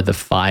before the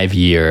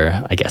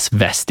 5-year, I guess,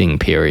 vesting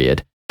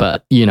period.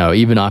 But, you know,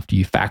 even after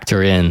you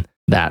factor in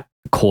that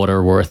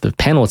quarter worth of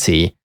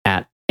penalty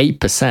at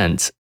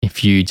 8%,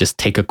 if you just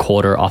take a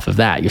quarter off of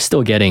that, you're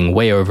still getting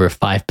way over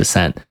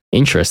 5%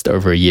 interest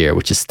over a year,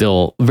 which is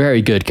still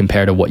very good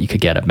compared to what you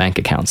could get at bank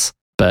accounts.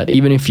 But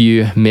even if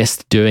you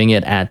missed doing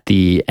it at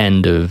the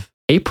end of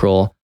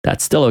April,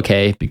 that's still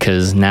okay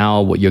because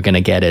now what you're going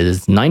to get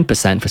is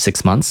 9% for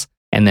 6 months.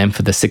 And then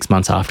for the 6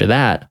 months after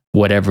that,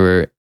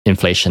 whatever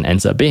inflation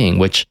ends up being,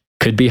 which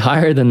could be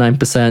higher than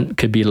 9%,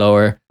 could be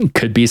lower,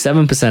 could be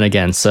 7%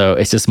 again. So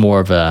it's just more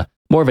of a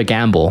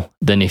gamble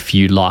than if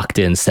you locked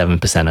in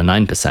 7%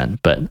 and 9%.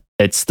 But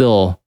it's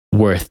still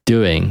worth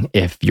doing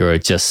if you're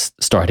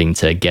just starting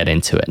to get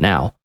into it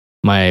now.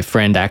 My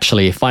friend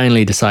actually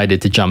finally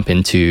decided to jump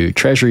into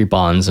treasury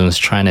bonds and was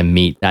trying to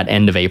meet that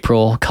end of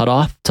April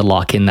cutoff to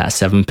lock in that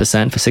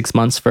 7% for 6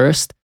 months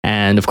first.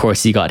 And of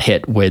course, he got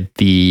hit with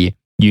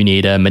you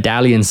need a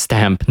medallion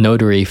stamp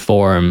notary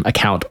form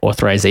account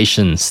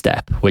authorization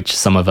step, which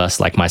some of us,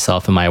 like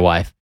myself and my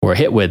wife, were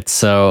hit with.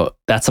 So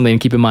that's something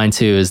to keep in mind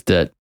too, is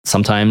that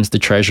sometimes the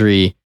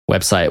Treasury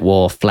website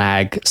will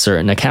flag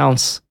certain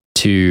accounts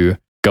to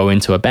go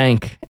into a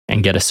bank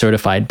and get a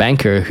certified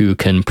banker who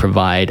can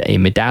provide a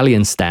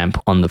medallion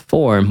stamp on the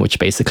form, which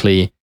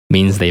basically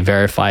means they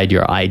verified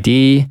your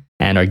ID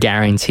and are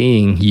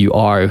guaranteeing you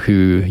are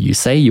who you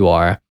say you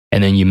are.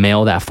 And then you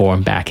mail that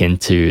form back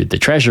into the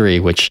treasury,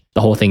 which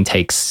the whole thing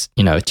takes,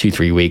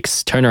 2-3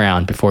 weeks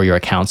turnaround before your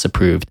account's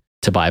approved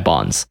to buy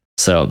bonds.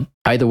 So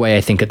either way,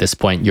 I think at this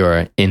point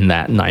you're in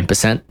that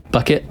 9%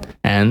 bucket.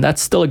 And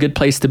that's still a good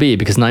place to be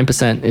because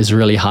 9% is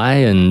really high.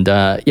 And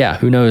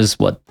who knows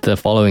what the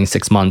following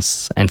 6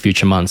 months and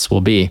future months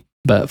will be.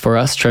 But for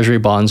us, treasury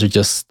bonds are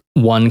just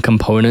one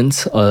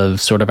component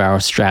of sort of our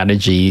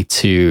strategy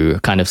to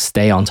kind of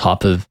stay on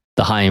top of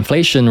the high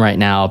inflation right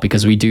now,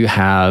 because we do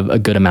have a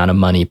good amount of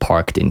money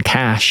parked in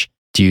cash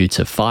due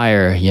to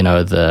FIRE.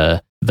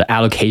 The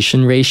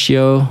allocation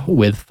ratio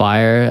with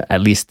FIRE,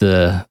 at least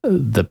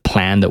the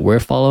plan that we're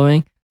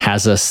following,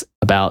 has us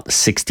about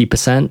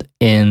 60%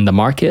 in the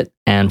market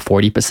and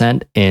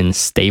 40% in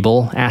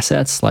stable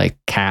assets like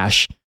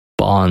cash,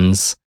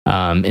 bonds,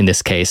 in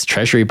this case,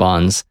 treasury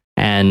bonds.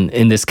 And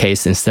in this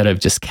case, instead of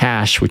just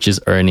cash, which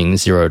is earning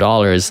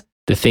 $0,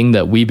 the thing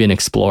that we've been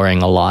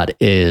exploring a lot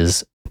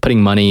is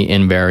putting money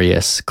in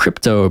various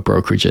crypto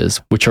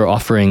brokerages, which are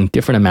offering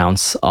different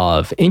amounts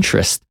of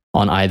interest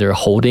on either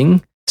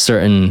holding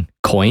certain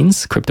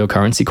coins,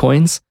 cryptocurrency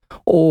coins,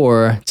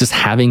 or just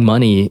having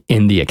money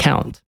in the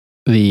account.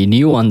 The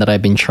new one that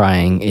I've been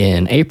trying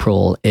in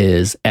April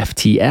is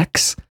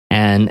FTX,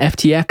 and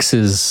FTX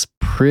is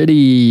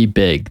pretty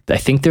big. I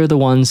think they're the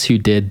ones who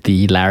did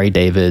the Larry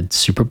David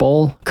Super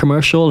Bowl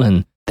commercial,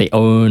 and they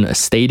own a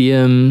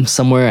stadium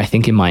somewhere, I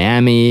think in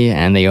Miami,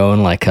 and they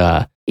own like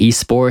a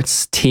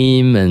esports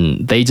team,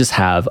 and they just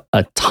have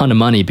a ton of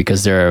money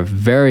because they're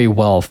very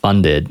well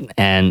funded.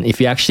 And if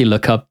you actually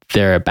look up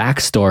their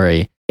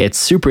backstory, it's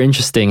super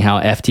interesting how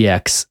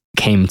FTX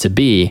came to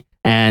be.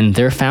 And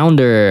their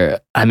founder,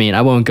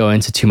 I won't go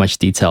into too much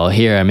detail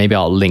here. Maybe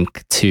I'll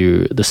link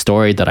to the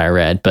story that I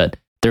read, but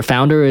their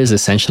founder is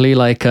essentially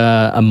like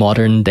a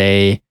modern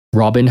day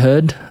Robin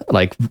Hood,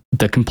 like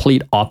the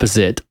complete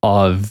opposite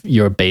of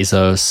your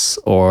Bezos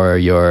or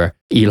your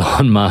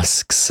Elon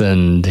Musks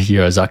and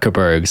your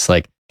Zuckerbergs.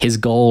 Like his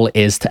goal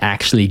is to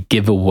actually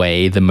give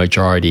away the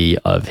majority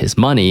of his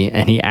money,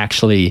 and he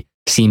actually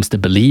seems to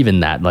believe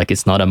in that. Like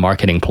it's not a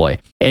marketing ploy.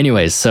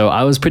 Anyways, so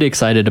I was pretty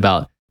excited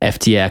about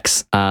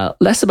FTX,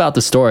 less about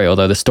the story,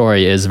 although the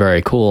story is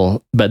very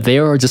cool, but they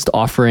are just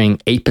offering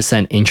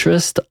 8%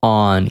 interest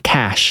on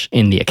cash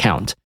in the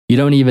account. You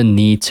don't even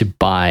need to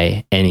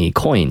buy any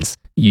coins.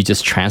 You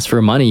just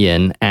transfer money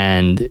in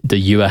and the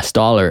US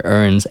dollar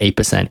earns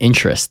 8%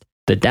 interest.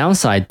 The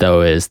downside,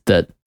 though, is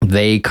that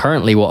they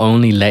currently will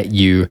only let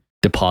you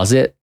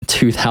deposit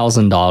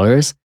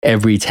 $2,000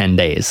 every 10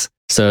 days.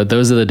 So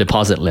those are the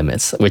deposit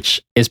limits,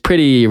 which is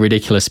pretty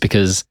ridiculous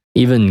because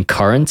even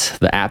Current,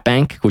 the app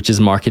bank, which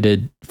is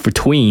marketed for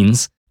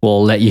tweens,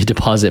 will let you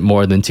deposit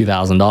more than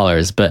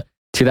 $2,000, but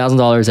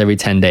 $2,000 every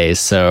 10 days.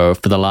 So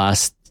for the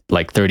last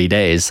 30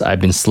 days,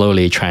 I've been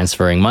slowly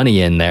transferring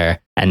money in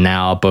there. And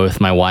now both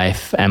my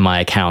wife and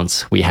my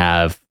accounts, we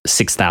have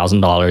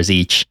 $6,000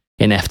 each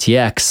in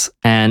FTX.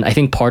 And I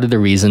think part of the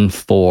reason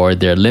for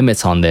their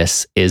limits on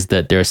this is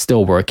that they're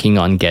still working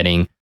on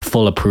getting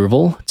full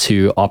approval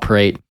to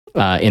operate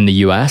in the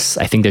US.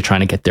 I think they're trying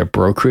to get their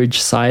brokerage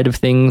side of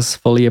things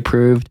fully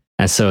approved.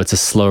 And so it's a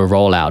slow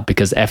rollout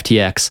because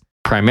FTX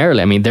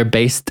primarily, they're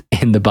based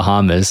in the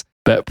Bahamas,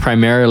 but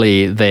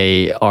primarily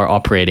they are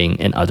operating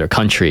in other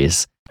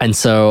countries. And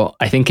so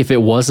I think if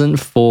it wasn't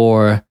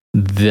for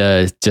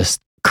the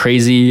just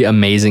crazy,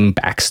 amazing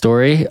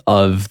backstory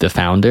of the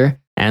founder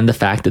and the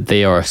fact that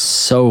they are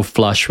so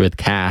flush with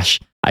cash,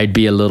 I'd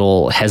be a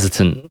little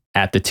hesitant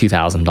at the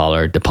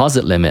 $2,000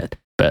 deposit limit.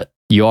 But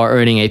you are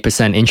earning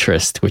 8%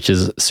 interest, which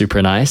is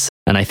super nice.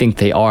 And I think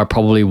they are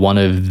probably one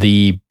of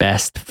the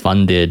best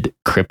funded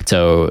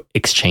crypto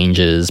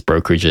exchanges,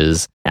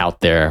 brokerages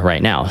out there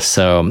right now.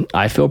 So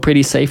I feel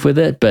pretty safe with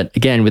it. But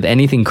again, with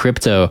anything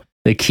crypto,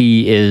 the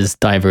key is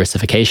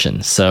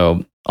diversification.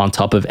 So on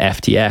top of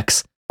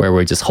FTX, where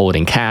we're just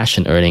holding cash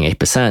and earning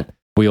 8%,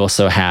 we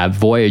also have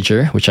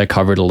Voyager, which I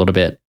covered a little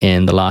bit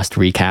in the last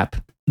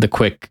recap. The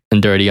quick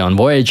and dirty on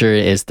Voyager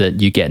is that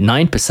you get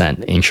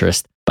 9%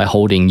 interest by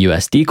holding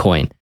USD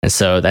coin. And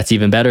so that's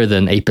even better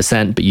than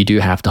 8%, but you do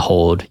have to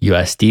hold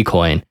USD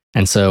coin.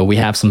 And so we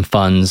have some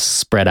funds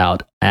spread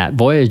out at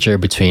Voyager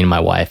between my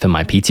wife and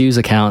my P2's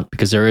account,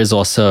 because there is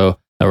also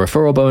a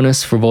referral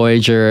bonus for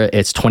Voyager.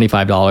 It's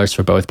 $25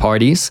 for both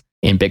parties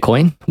in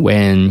Bitcoin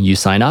when you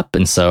sign up.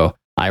 And so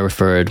I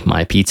referred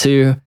my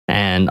P2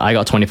 and I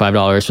got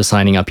 $25 for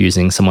signing up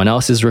using someone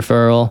else's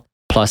referral.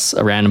 Plus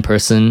a random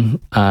person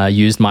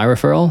used my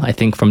referral, I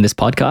think from this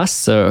podcast.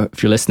 So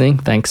if you're listening,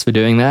 thanks for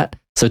doing that.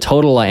 So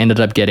total, I ended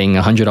up getting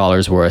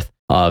 $100 worth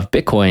of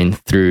Bitcoin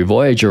through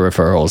Voyager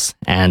referrals.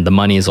 And the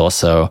money is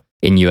also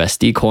in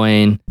USD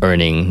coin,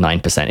 earning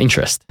 9%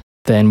 interest.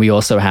 Then we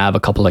also have a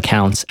couple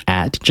accounts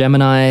at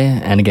Gemini.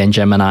 And again,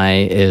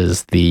 Gemini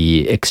is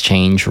the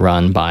exchange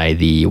run by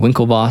the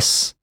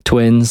Winklevoss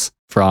twins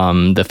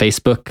from the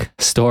Facebook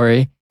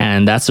story.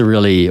 And that's a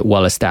really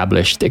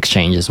well-established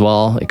exchange as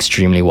well,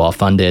 extremely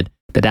well-funded.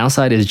 The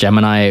downside is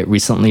Gemini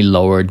recently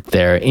lowered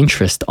their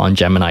interest on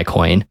Gemini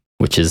coin,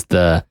 which is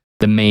the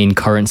main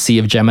currency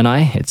of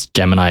Gemini. It's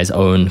Gemini's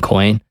own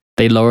coin.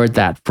 They lowered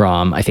that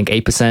from, I think,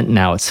 8%.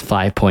 Now it's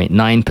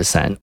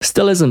 5.9%.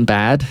 Still isn't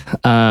bad.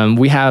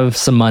 We have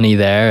some money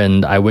there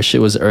and I wish it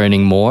was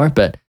earning more,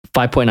 but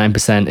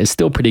 5.9% is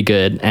still pretty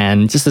good.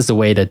 And just as a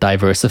way to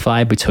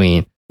diversify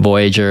between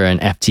Voyager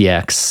and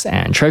FTX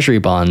and treasury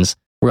bonds,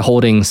 we're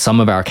holding some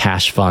of our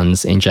cash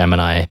funds in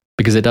Gemini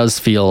because it does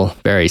feel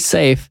very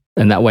safe.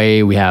 And that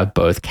way we have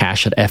both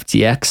cash at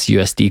FTX,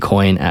 USD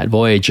coin at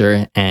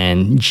Voyager,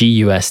 and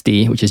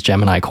GUSD, which is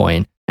Gemini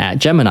coin, at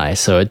Gemini.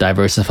 So it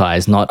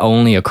diversifies not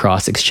only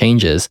across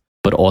exchanges,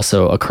 but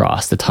also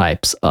across the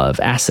types of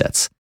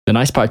assets. The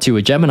nice part too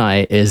with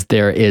Gemini is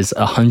there is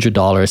a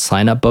 $100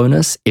 sign-up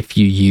bonus if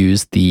you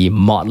use the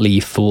Motley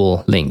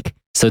Fool link.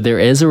 So there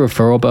is a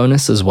referral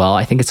bonus as well.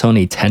 I think it's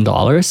only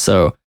 $10.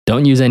 So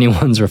don't use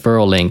anyone's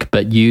referral link,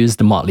 but use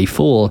the Motley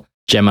Fool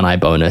Gemini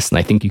bonus. And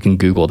I think you can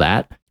Google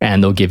that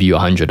and they'll give you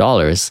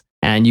 $100.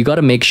 And you got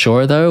to make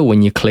sure though,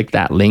 when you click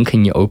that link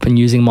and you open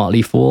using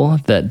Motley Fool,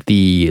 that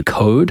the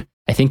code,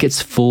 I think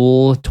it's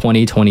Fool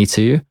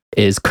 2022,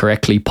 is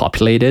correctly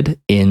populated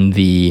in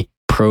the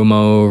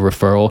promo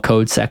referral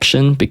code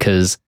section,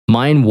 because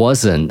mine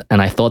wasn't.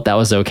 And I thought that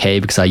was okay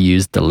because I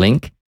used the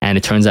link. And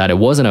it turns out it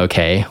wasn't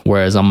okay.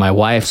 Whereas on my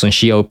wife's, when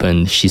she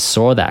opened, she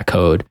saw that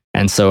code.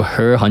 And so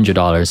her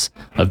 $100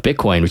 of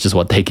Bitcoin, which is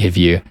what they give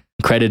you,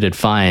 credited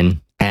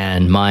fine.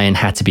 And mine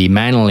had to be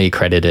manually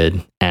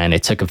credited. And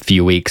it took a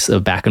few weeks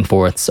of back and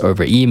forths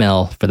over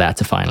email for that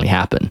to finally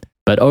happen.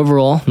 But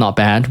overall, not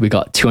bad. We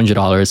got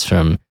 $200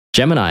 from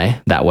Gemini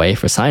that way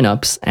for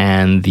signups.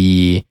 And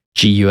the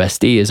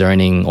GUSD is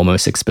earning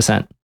almost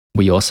 6%.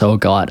 We also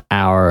got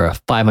our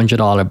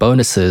 $500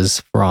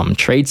 bonuses from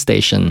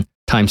TradeStation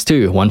times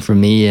 2, one for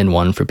me and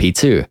one for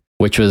P2,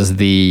 which was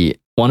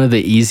one of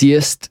the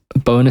easiest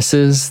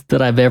bonuses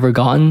that I've ever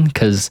gotten,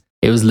 because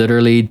it was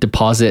literally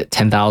deposit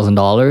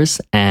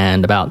 $10,000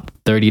 and about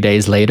 30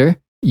 days later,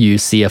 you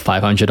see a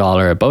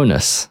 $500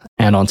 bonus.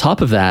 And on top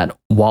of that,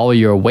 while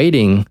you're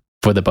waiting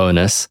for the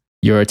bonus,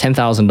 your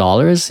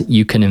 $10,000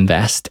 you can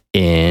invest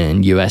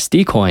in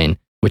USD coin,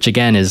 which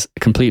again is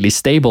completely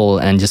stable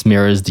and just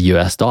mirrors the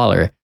US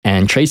dollar.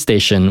 And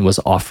TradeStation was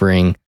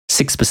offering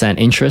 6%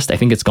 interest. I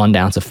think it's gone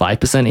down to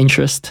 5%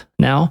 interest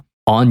now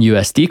on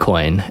USD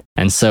coin.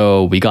 And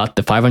so we got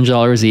the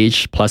 $500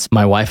 each, plus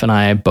my wife and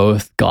I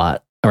both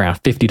got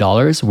around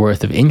 $50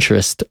 worth of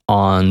interest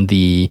on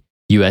the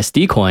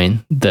USD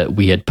coin that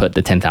we had put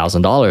the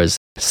 $10,000.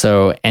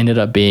 So ended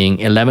up being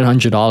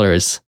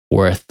 $1,100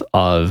 worth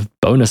of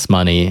bonus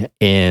money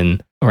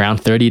in around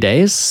 30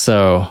 days.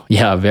 So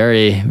yeah,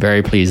 very,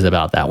 very pleased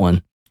about that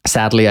one.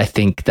 Sadly, I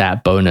think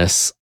that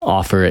bonus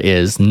offer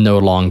is no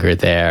longer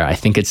there. I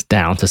think it's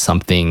down to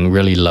something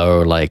really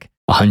low, like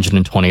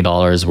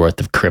 $120 worth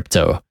of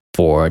crypto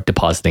for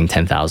depositing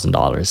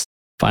 $10,000.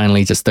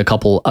 Finally, just a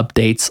couple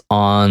updates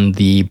on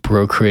the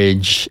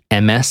brokerage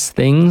MS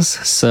things.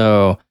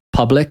 So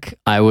Public,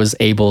 I was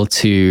able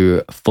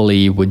to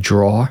fully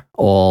withdraw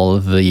all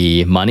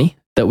the money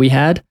that we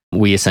had.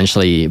 We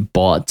essentially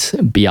bought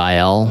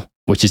BIL,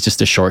 which is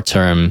just a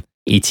short-term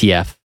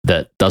ETF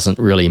that doesn't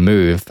really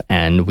move.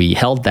 And we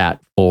held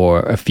that for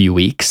a few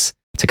weeks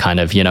to kind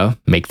of,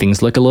 make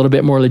things look a little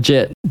bit more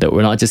legit, that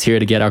we're not just here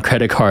to get our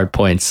credit card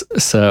points.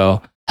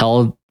 So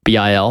held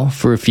BIL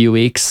for a few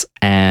weeks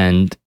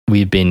and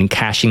we've been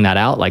cashing that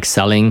out, like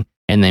selling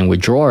and then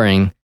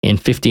withdrawing in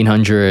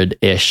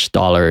 $1,500-ish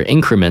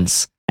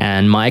increments.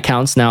 And my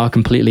account's now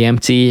completely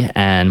empty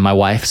and my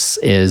wife's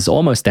is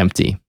almost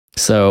empty.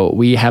 So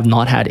we have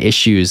not had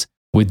issues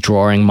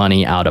withdrawing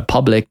money out of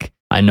Public.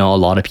 I know a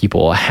lot of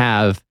people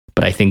have,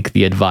 but I think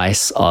the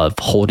advice of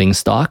holding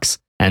stocks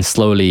and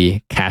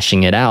slowly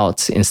cashing it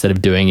out instead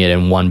of doing it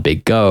in one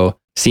big go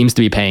seems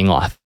to be paying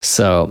off.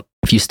 So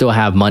if you still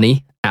have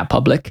money at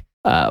Public,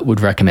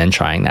 would recommend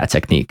trying that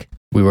technique.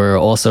 We were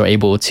also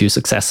able to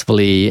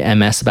successfully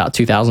MS about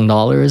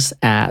 $2,000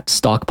 at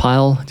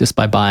Stockpile just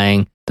by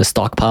buying the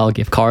Stockpile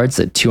gift cards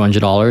at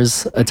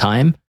 $200 a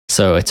time.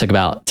 So it took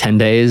about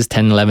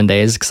 11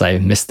 days, because I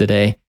missed the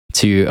day,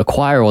 to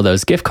acquire all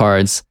those gift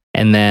cards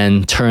and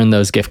then turn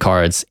those gift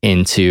cards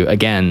into,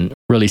 again,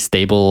 really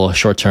stable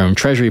short-term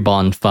treasury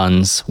bond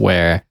funds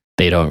where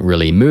they don't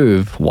really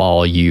move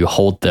while you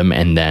hold them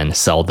and then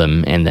sell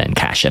them and then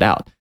cash it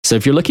out. So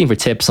if you're looking for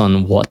tips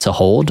on what to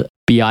hold,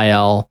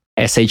 BIL,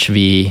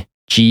 SHV,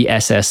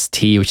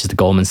 GSST, which is the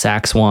Goldman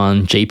Sachs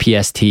one,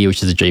 JPST,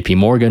 which is the JP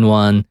Morgan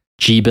one,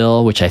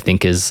 GBIL, which I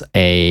think is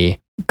a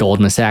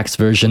Goldman Sachs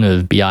version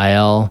of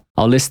BIL.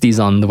 I'll list these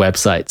on the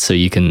website so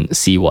you can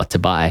see what to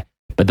buy.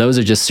 But those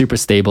are just super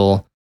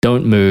stable,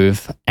 don't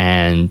move,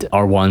 and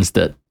are ones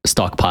that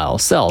Stockpile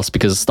sells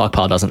because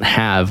Stockpile doesn't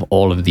have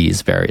all of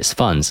these various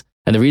funds.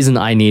 And the reason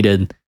I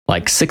needed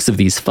like 6 of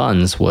these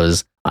funds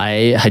was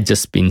I had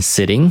just been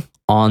sitting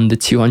on the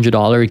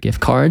 $200 gift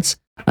cards.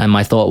 And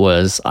my thought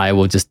was I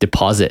will just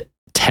deposit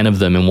 10 of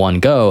them in one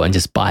go and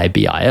just buy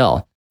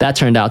BIL. that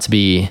turned out to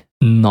be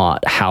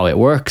not how it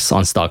works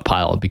on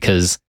Stockpile,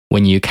 because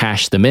when you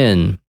cash them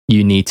in,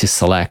 you need to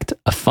select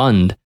a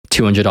fund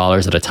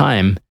 $200 at a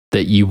time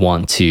that you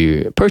want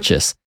to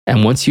purchase.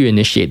 And once you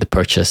initiate the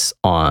purchase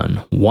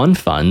on one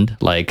fund,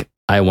 like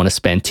I want to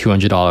spend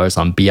 $200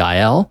 on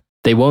BIL,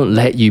 they won't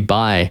let you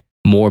buy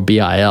more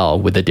BIL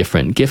with a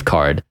different gift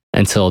card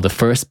until the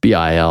first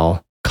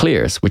BIL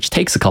clears, which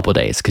takes a couple of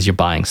days because you're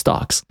buying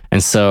stocks.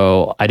 And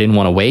so I didn't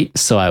want to wait.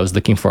 So I was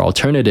looking for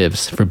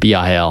alternatives for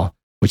BIL,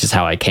 which is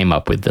how I came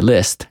up with the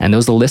list. And there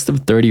was a list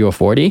of 30 or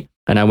 40.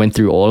 And I went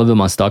through all of them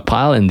on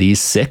Stockpile, and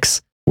these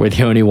 6 were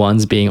the only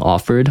ones being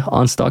offered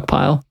on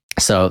Stockpile.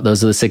 So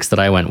those are the 6 that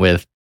I went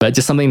with. But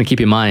just something to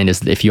keep in mind is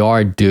that if you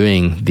are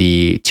doing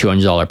the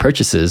 $200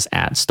 purchases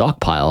at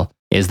Stockpile,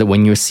 is that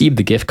when you receive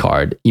the gift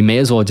card, you may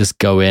as well just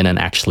go in and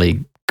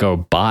actually go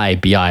buy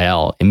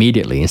BIL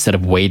immediately instead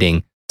of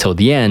waiting till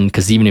the end.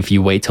 Because even if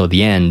you wait till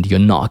the end, you're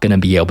not going to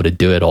be able to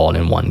do it all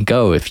in one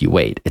go if you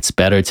wait. It's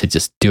better to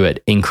just do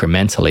it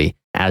incrementally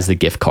as the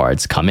gift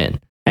cards come in.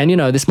 And,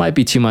 this might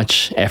be too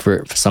much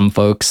effort for some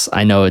folks.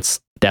 I know it's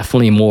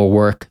definitely more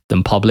work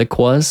than Public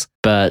was,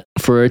 but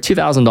for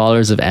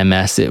 $2,000 of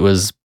MS, it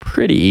was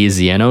pretty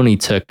easy and only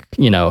took,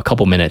 a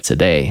couple minutes a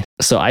day.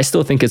 So I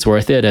still think it's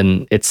worth it,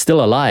 and it's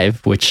still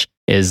alive, which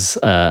is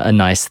a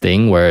nice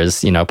thing,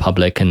 whereas,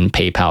 Public and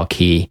PayPal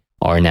Key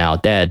are now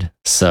dead.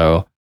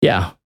 So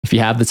yeah, if you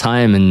have the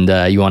time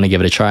and you want to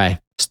give it a try,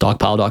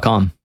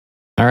 stockpile.com.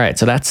 All right,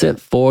 so that's it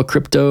for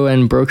crypto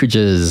and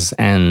brokerages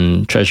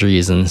and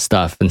treasuries and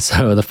stuff. And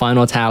so the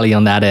final tally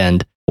on that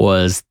end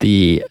was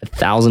the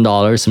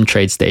 $1,000 from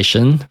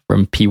TradeStation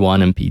from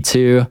P1 and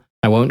P2.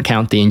 I won't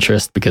count the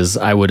interest because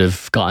I would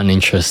have gotten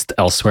interest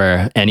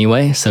elsewhere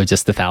anyway, so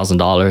just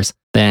 $1,000.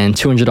 Then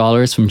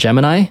 $200 from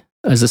Gemini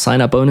as a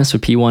sign-up bonus for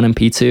P1 and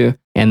P2,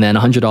 and then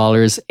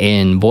 $100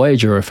 in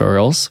Voyager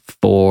referrals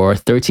for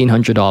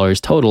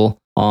 $1,300 total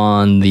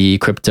on the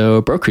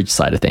crypto brokerage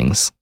side of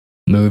things.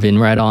 Moving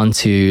right on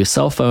to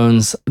cell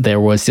phones, there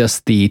was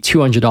just the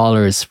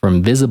 $200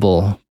 from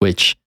Visible,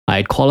 which I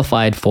had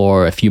qualified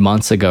for a few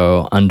months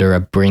ago under a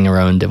bring your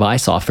own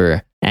device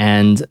offer.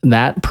 And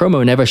that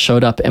promo never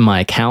showed up in my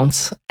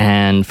account.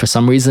 And for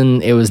some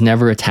reason, it was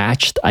never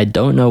attached. I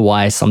don't know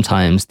why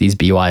sometimes these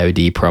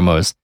BYOD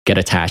promos get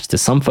attached to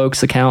some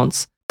folks'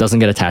 accounts, doesn't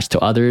get attached to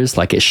others.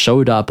 Like it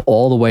showed up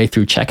all the way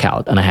through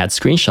checkout and I had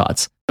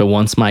screenshots. But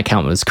once my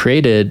account was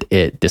created,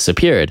 it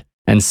disappeared.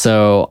 And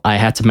so I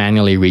had to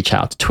manually reach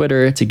out to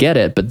Twitter to get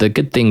it. But the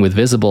good thing with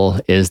Visible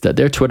is that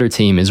their Twitter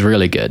team is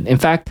really good. In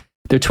fact,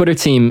 their Twitter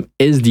team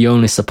is the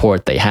only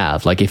support they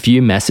have. Like if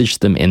you message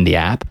them in the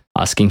app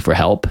asking for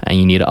help and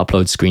you need to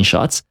upload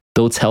screenshots,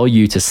 they'll tell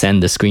you to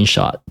send the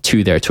screenshot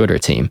to their Twitter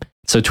team.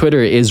 So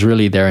Twitter is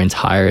really their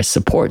entire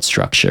support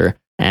structure.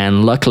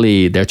 And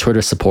luckily, their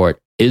Twitter support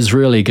is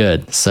really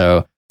good.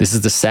 So this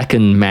is the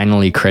second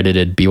manually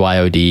credited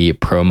BYOD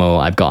promo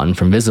I've gotten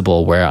from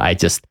Visible, where I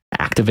just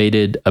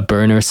activated a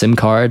burner SIM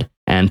card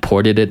and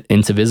ported it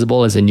into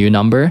Visible as a new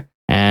number.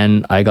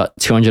 And I got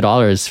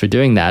 $200 for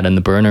doing that. And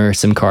the burner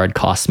SIM card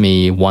cost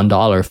me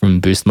 $1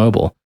 from Boost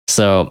Mobile.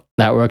 So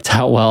that worked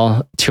out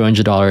well,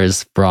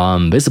 $200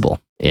 from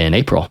Visible in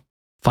April.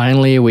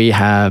 Finally, we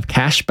have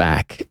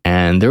cashback,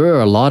 and there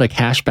were a lot of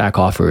cashback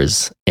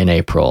offers in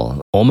April.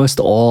 Almost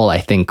all, I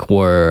think,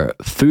 were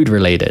food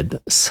related.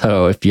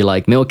 So if you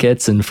like meal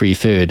kits and free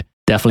food,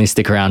 definitely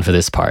stick around for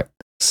this part.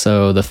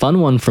 So the fun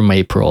one from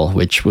April,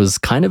 which was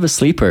kind of a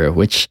sleeper,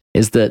 which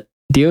is that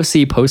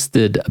DOC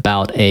posted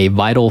about a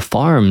Vital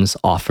Farms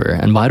offer,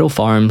 and Vital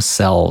Farms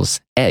sells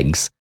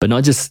eggs, but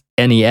not just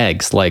any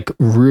eggs, like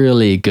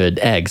really good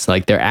eggs.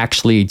 Like they're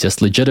actually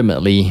just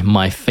legitimately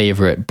my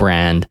favorite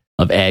brand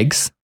of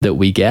eggs that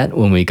we get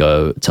when we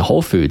go to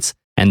Whole Foods.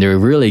 And they're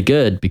really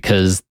good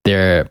because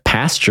they're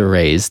pasture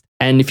raised.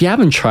 And if you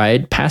haven't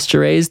tried pasture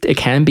raised, it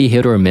can be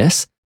hit or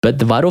miss. But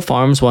the Vital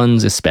Farms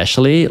ones,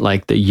 especially,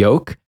 like the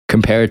yolk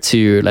compared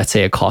to, let's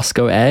say, a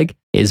Costco egg,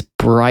 is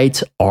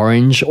bright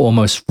orange,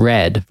 almost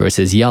red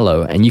versus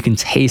yellow. And you can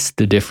taste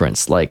the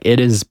difference. Like it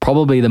is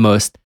probably the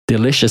most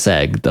delicious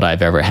egg that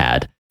I've ever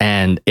had.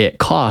 And it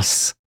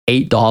costs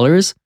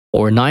 $8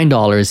 or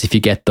 $9 if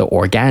you get the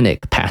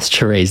organic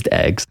pasture raised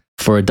eggs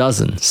for a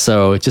dozen.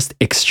 So just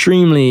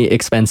extremely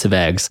expensive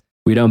eggs.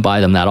 We don't buy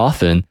them that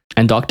often.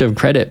 And Doctor of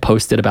Credit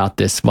posted about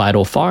this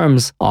Vital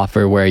Farms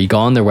offer where you go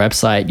on their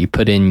website, you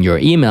put in your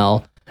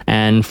email,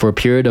 and for a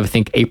period of, I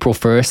think, April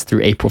 1st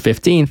through April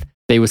 15th,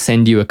 they would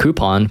send you a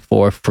coupon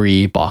for a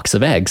free box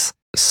of eggs.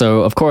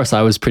 So of course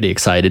I was pretty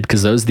excited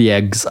because those are the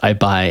eggs I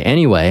buy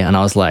anyway. And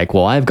I was like,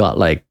 well, I've got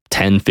like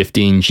 10,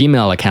 15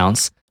 Gmail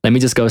accounts. Let me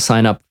just go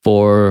sign up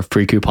for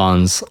free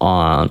coupons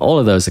on all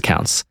of those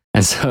accounts.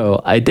 And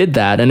so I did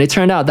that, and it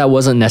turned out that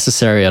wasn't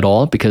necessary at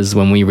all because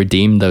when we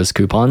redeemed those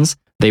coupons,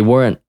 they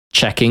weren't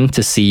checking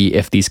to see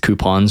if these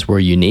coupons were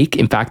unique.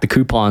 In fact, the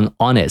coupon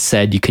on it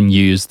said you can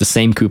use the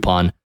same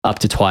coupon up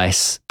to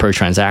twice per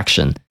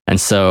transaction. And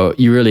so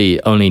you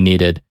really only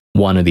needed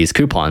one of these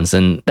coupons.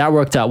 And that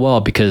worked out well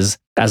because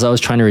as I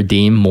was trying to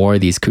redeem more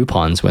of these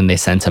coupons when they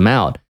sent them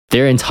out,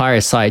 their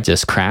entire site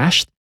just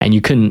crashed. and you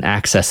couldn't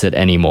access it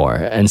anymore.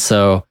 And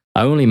so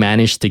I only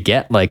managed to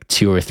get like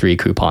 2 or 3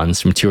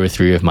 coupons from 2 or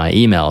 3 of my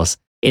emails.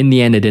 In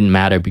the end, it didn't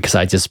matter because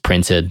I just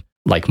printed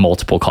like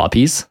multiple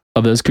copies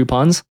of those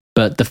coupons.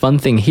 But the fun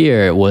thing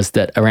here was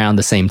that around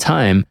the same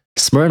time,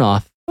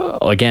 Smirnoff,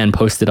 again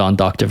posted on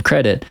Doctor of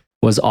Credit,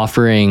 was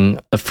offering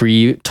a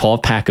free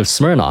 12-pack of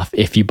Smirnoff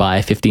if you buy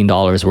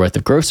 $15 worth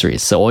of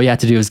groceries. So all you have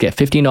to do is get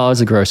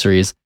 $15 of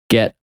groceries,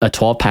 get a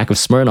 12-pack of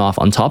Smirnoff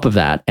on top of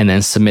that, and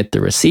then submit the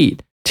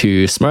receipt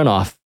to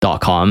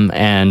Smirnoff.com,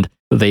 and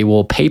they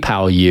will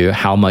PayPal you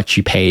how much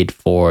you paid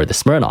for the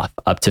Smirnoff,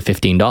 up to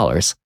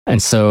 $15.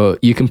 And so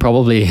you can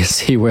probably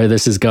see where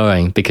this is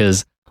going,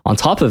 because on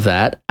top of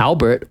that,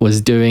 Albert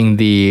was doing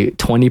the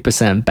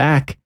 20%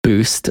 back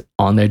boost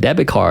on their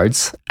debit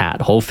cards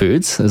at Whole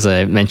Foods, as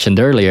I mentioned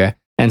earlier.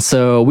 And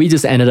so we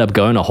just ended up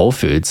going to Whole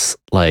Foods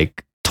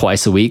like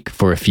twice a week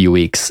for a few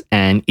weeks.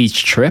 And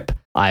each trip,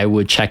 I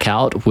would check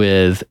out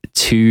with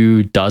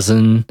 2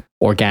 dozen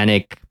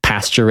organic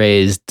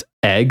pasture-raised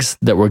eggs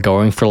that were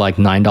going for like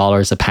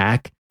 $9 a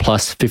pack,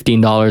 plus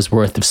 $15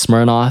 worth of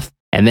Smirnoff,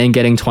 and then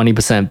getting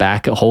 20%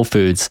 back at Whole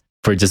Foods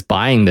for just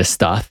buying this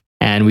stuff.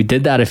 And we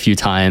did that a few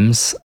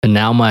times. And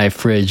now my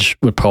fridge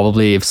would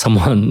probably, if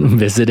someone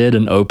visited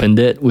and opened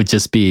it, would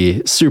just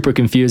be super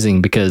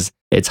confusing because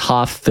it's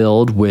half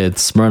filled with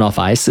Smirnoff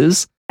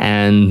Ices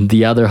and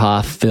the other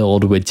half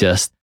filled with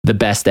just the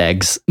best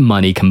eggs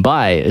money can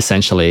buy,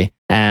 essentially.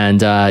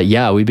 And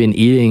yeah, we've been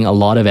eating a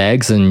lot of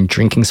eggs and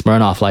drinking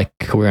Smirnoff like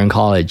we're in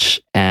college.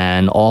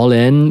 And all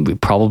in, we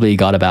probably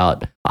got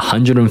about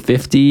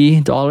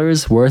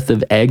 $150 worth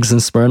of eggs and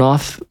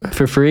Smirnoff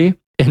for free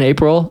in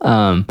April.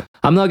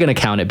 I'm not going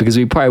to count it because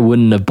we probably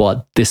wouldn't have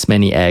bought this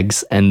many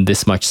eggs and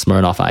this much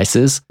Smirnoff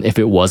Ices if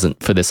it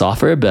wasn't for this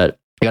offer, but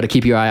you got to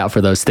keep your eye out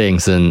for those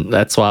things. And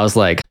that's why I was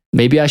like,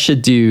 maybe I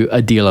should do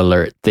a deal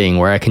alert thing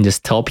where I can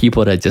just tell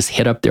people to just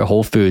hit up their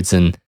Whole Foods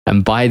and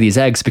buy these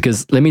eggs.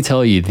 Because let me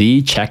tell you,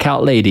 the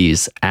checkout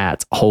ladies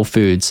at Whole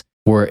Foods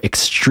were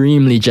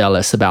extremely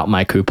jealous about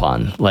my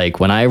coupon. Like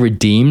when I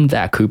redeemed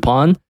that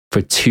coupon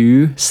for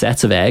 2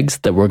 sets of eggs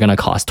that were going to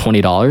cost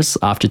 $20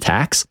 after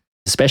tax,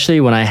 especially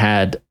when I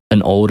had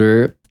an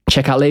older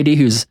checkout lady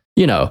who's,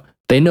 you know,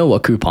 they know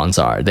what coupons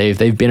are.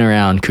 They've been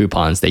around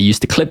coupons. They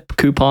used to clip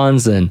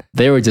coupons and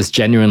they were just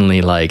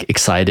genuinely like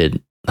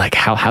excited. Like,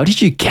 how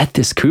did you get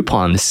this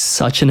coupon? This is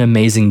such an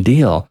amazing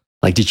deal.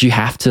 Like,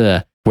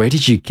 where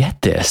did you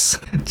get this?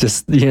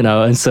 Just, you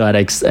know, and so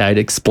I'd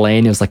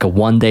explain it was like a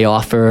 1-day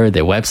offer.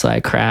 Their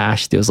website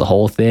crashed. It was a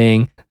whole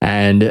thing.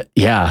 And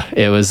yeah,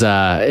 it was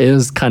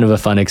kind of a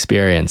fun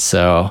experience.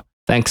 So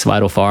thanks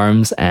Vital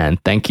Farms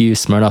and thank you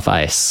Smirnoff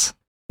Ice.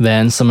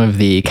 Then some of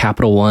the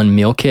Capital One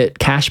meal kit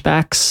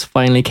cashbacks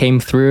finally came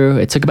through.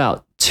 It took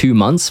about 2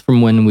 months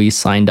from when we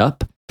signed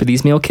up for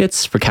these meal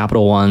kits for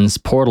Capital One's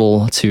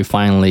portal to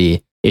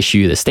finally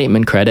issue the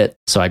statement credit.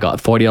 So I got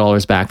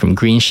 $40 back from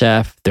Green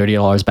Chef,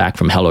 $30 back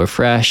from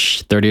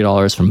HelloFresh,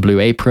 $30 from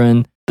Blue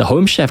Apron. The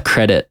Home Chef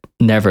credit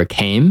never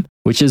came,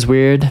 which is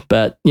weird,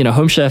 but you know,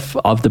 Home Chef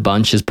of the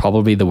bunch is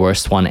probably the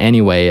worst one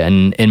anyway.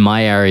 And in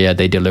my area,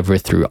 they deliver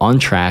through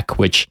OnTrack,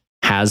 which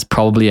has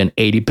probably an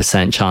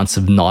 80% chance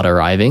of not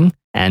arriving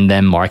and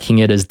then marking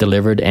it as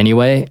delivered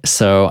anyway.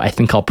 So I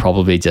think I'll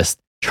probably just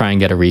try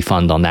and get a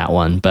refund on that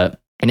one. But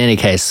in any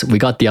case, we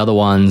got the other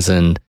ones,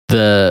 and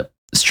the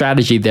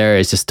strategy there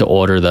is just to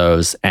order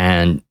those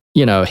and,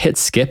 you know, hit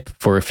skip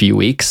for a few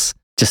weeks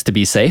just to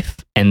be safe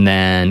and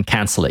then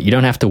cancel it. You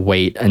don't have to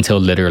wait until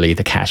literally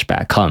the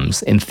cashback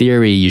comes. In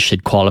theory, you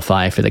should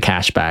qualify for the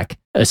cashback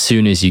as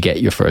soon as you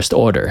get your first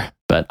order.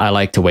 But I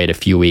like to wait a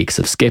few weeks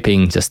of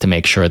skipping just to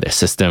make sure the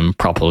system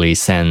properly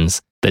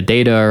sends the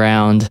data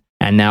around.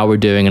 And now we're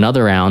doing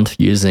another round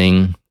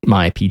using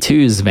my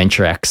P2's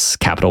VentureX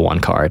Capital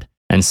One card.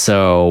 And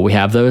so we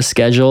have those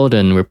scheduled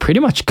and we're pretty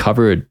much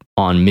covered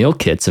on meal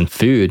kits and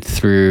food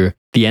through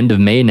the end of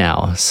May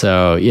now.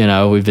 So, you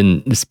know,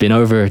 it's been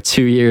over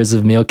 2 years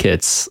of meal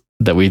kits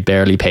that we've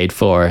barely paid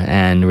for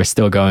and we're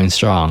still going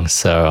strong.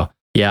 So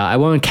yeah, I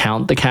won't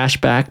count the cash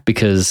back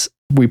because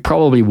we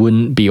probably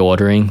wouldn't be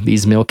ordering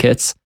these meal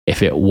kits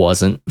if it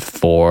wasn't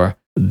for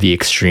the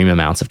extreme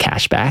amounts of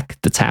cash back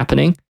that's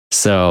happening.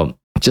 So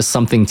just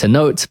something to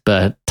note,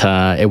 but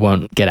it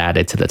won't get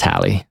added to the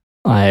tally.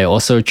 I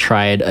also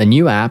tried a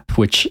new app,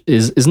 which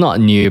is not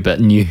new,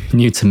 but new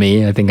to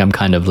me. I think I'm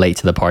kind of late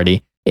to the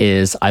party.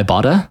 Is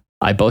Ibotta.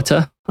 I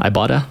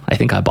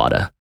think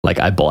Ibotta. Like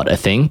I bought a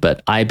thing,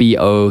 but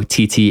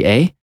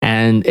IBOTTA.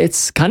 And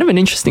it's kind of an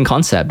interesting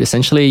concept.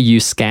 Essentially,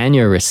 you scan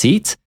your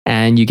receipt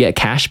and you get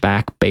cash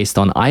back based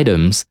on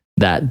items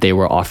that they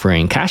were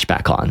offering cash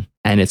back on.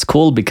 And it's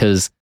cool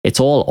because it's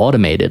all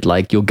automated.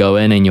 Like you'll go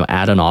in and you'll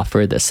add an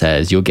offer that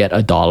says you'll get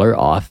 $1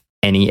 off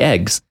any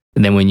eggs.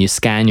 And then when you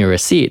scan your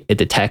receipt, it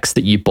detects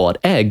that you bought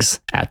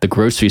eggs at the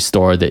grocery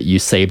store that you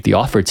saved the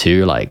offer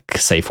to, like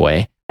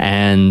Safeway,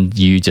 and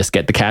you just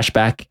get the cash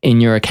back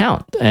in your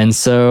account. And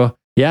so,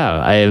 yeah,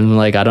 I'm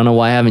like, I don't know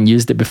why I haven't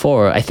used it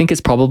before. I think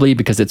it's probably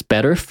because it's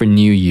better for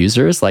new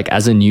users. Like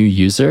as a new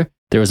user,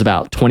 there was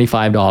about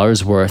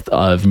 $25 worth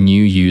of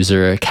new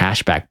user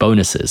cashback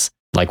bonuses.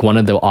 Like one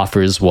of the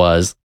offers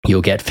was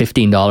you'll get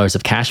 $15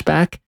 of cash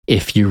back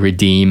if you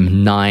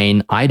redeem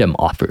 9 item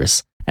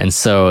offers. And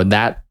so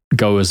that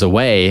goes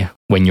away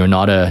when you're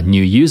not a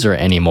new user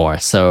anymore.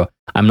 So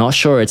I'm not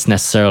sure it's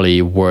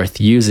necessarily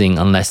worth using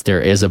unless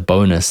there is a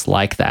bonus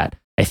like that.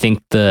 I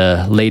think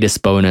the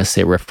latest bonus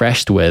it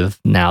refreshed with,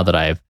 now that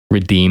I've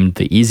redeemed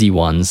the easy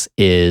ones,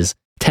 is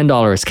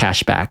 $10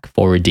 cash back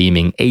for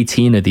redeeming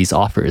 18 of these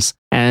offers.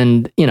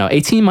 And,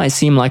 18 might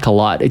seem like a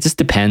lot. It just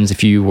depends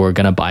if you were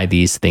going to buy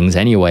these things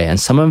anyway. And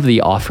some of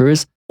the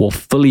offers will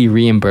fully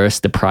reimburse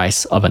the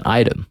price of an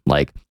item.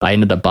 Like I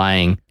ended up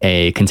buying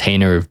a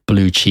container of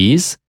blue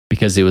cheese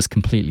because it was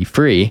completely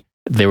free.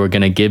 They were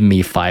going to give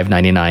me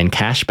 $5.99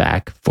 cash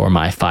back for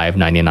my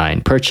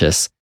 $5.99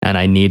 purchase. And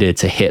I needed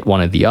to hit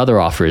one of the other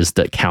offers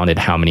that counted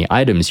how many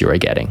items you were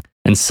getting.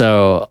 And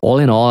so all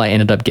in all, I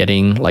ended up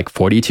getting like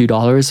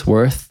 $42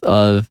 worth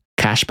of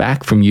cash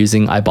back from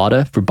using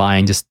Ibotta for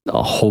buying just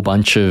a whole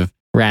bunch of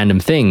random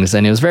things.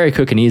 And it was very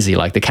quick and easy.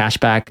 Like the cash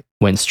back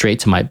went straight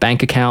to my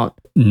bank account.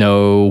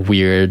 No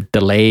weird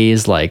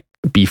delays like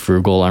Be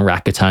Frugal and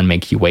Rakuten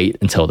make you wait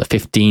until the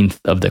 15th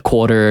of the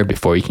quarter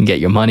before you can get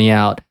your money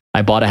out.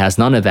 Ibotta has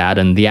none of that,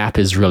 and the app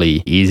is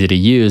really easy to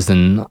use.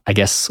 And I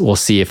guess we'll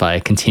see if I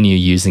continue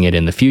using it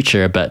in the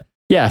future. But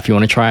yeah, if you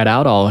want to try it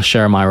out, I'll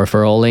share my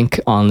referral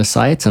link on the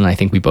site. And I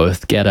think we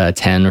both get a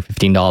 $10 or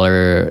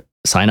 $15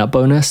 sign up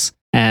bonus.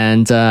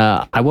 And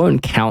I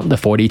won't count the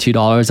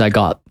 $42 I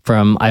got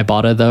from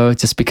Ibotta though,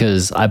 just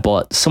because I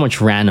bought so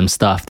much random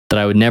stuff that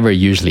I would never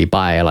usually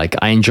buy. Like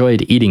I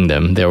enjoyed eating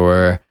them. There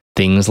were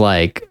things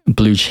like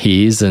blue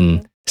cheese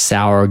and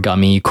sour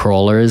gummy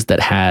crawlers that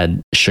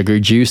had sugar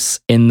juice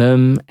in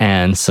them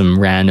and some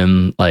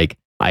random like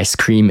ice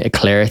cream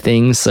eclair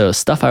things. So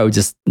stuff I would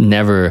just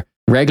never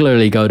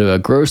regularly go to a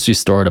grocery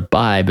store to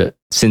buy, but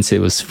since it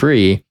was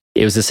free,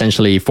 it was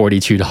essentially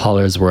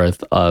 $42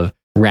 worth of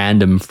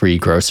random free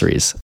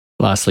groceries.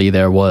 Lastly,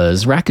 there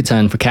was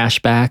Rakuten for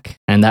cashback,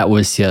 and that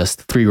was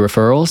just 3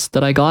 referrals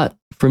that I got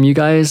from you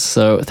guys.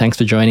 So thanks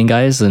for joining,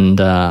 guys.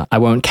 And I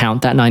won't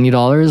count that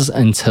 $90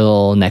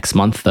 until next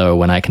month, though,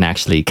 when I can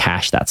actually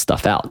cash that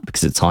stuff out,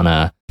 because it's on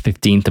a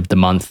 15th of the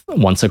month,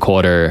 once a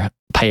quarter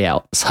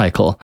payout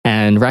cycle.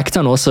 And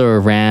Rakuten also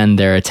ran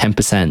their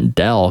 10%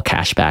 Dell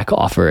cashback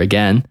offer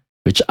again,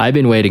 which I've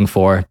been waiting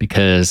for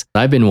because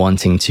I've been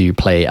wanting to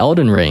play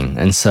Elden Ring.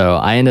 And so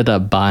I ended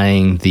up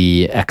buying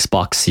the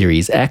Xbox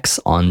Series X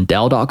on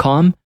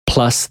Dell.com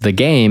plus the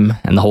game.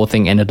 And the whole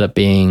thing ended up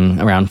being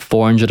around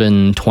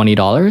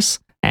 $420.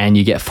 And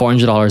you get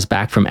 $400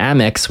 back from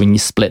Amex when you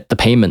split the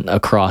payment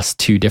across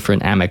 2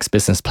 different Amex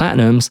Business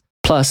Platinums,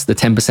 plus the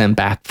 10%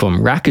 back from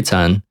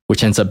Rakuten,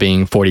 which ends up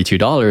being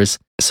 $42.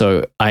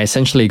 So I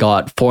essentially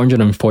got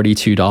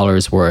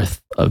 $442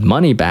 worth of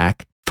money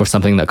back for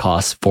something that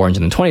costs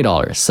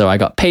 $420. So I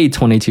got paid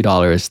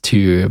 $22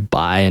 to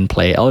buy and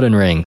play Elden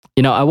Ring.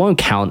 I won't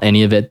count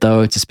any of it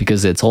though, just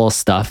because it's all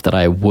stuff that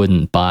I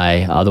wouldn't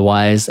buy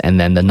otherwise. And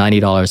then the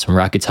 $90 from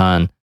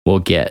Rakuten will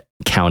get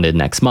counted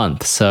next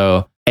month.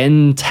 So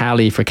end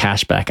tally for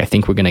cashback, I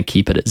think we're going to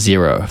keep it at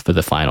 0 for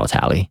the final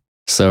tally.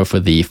 So for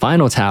the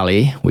final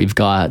tally, we've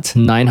got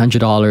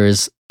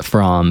 $900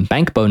 from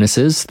bank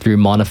bonuses through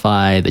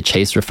Modify, the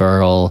Chase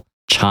referral,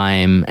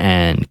 Chime,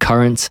 and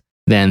Current.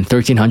 Then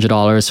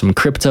 $1,300 from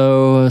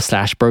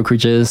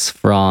crypto/brokerages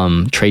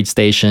from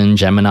TradeStation,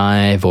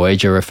 Gemini,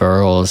 Voyager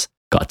referrals.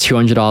 Got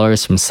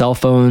 $200 from cell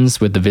phones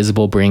with the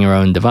visible bring your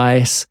own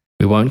device.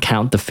 We won't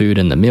count the food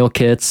and the meal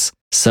kits.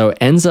 So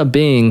ends up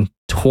being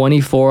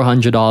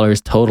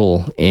 $2,400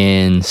 total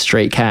in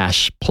straight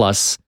cash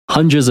plus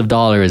hundreds of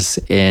dollars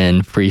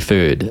in free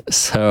food.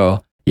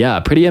 So yeah,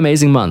 pretty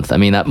amazing month. I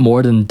mean, that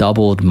more than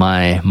doubled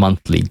my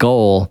monthly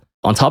goal.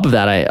 On top of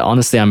that,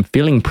 I'm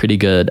feeling pretty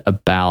good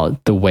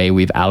about the way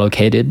we've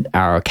allocated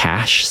our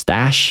cash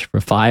stash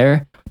for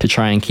Fire to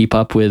try and keep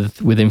up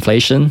with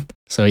inflation.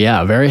 So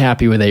yeah, very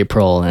happy with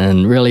April.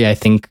 And really, I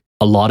think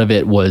a lot of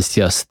it was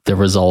just the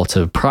result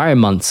of prior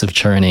months of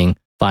churning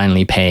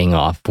finally paying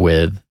off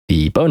with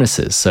the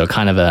bonuses. So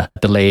kind of a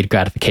delayed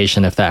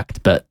gratification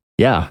effect. But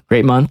yeah,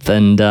 great month.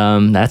 And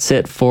that's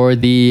it for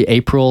the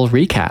April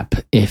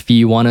recap. If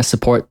you want to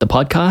support the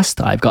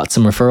podcast, I've got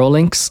some referral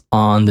links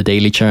on the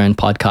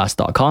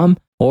dailychurnpodcast.com.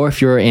 Or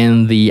if you're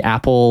in the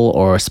Apple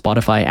or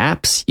Spotify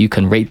apps, you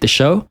can rate the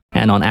show.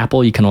 And on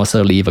Apple, you can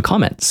also leave a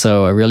comment.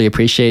 So I really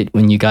appreciate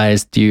when you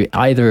guys do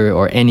either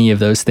or any of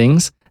those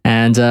things.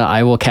 And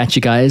I will catch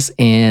you guys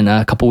in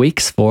a couple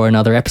weeks for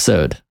another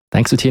episode.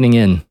 Thanks for tuning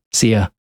in. See ya.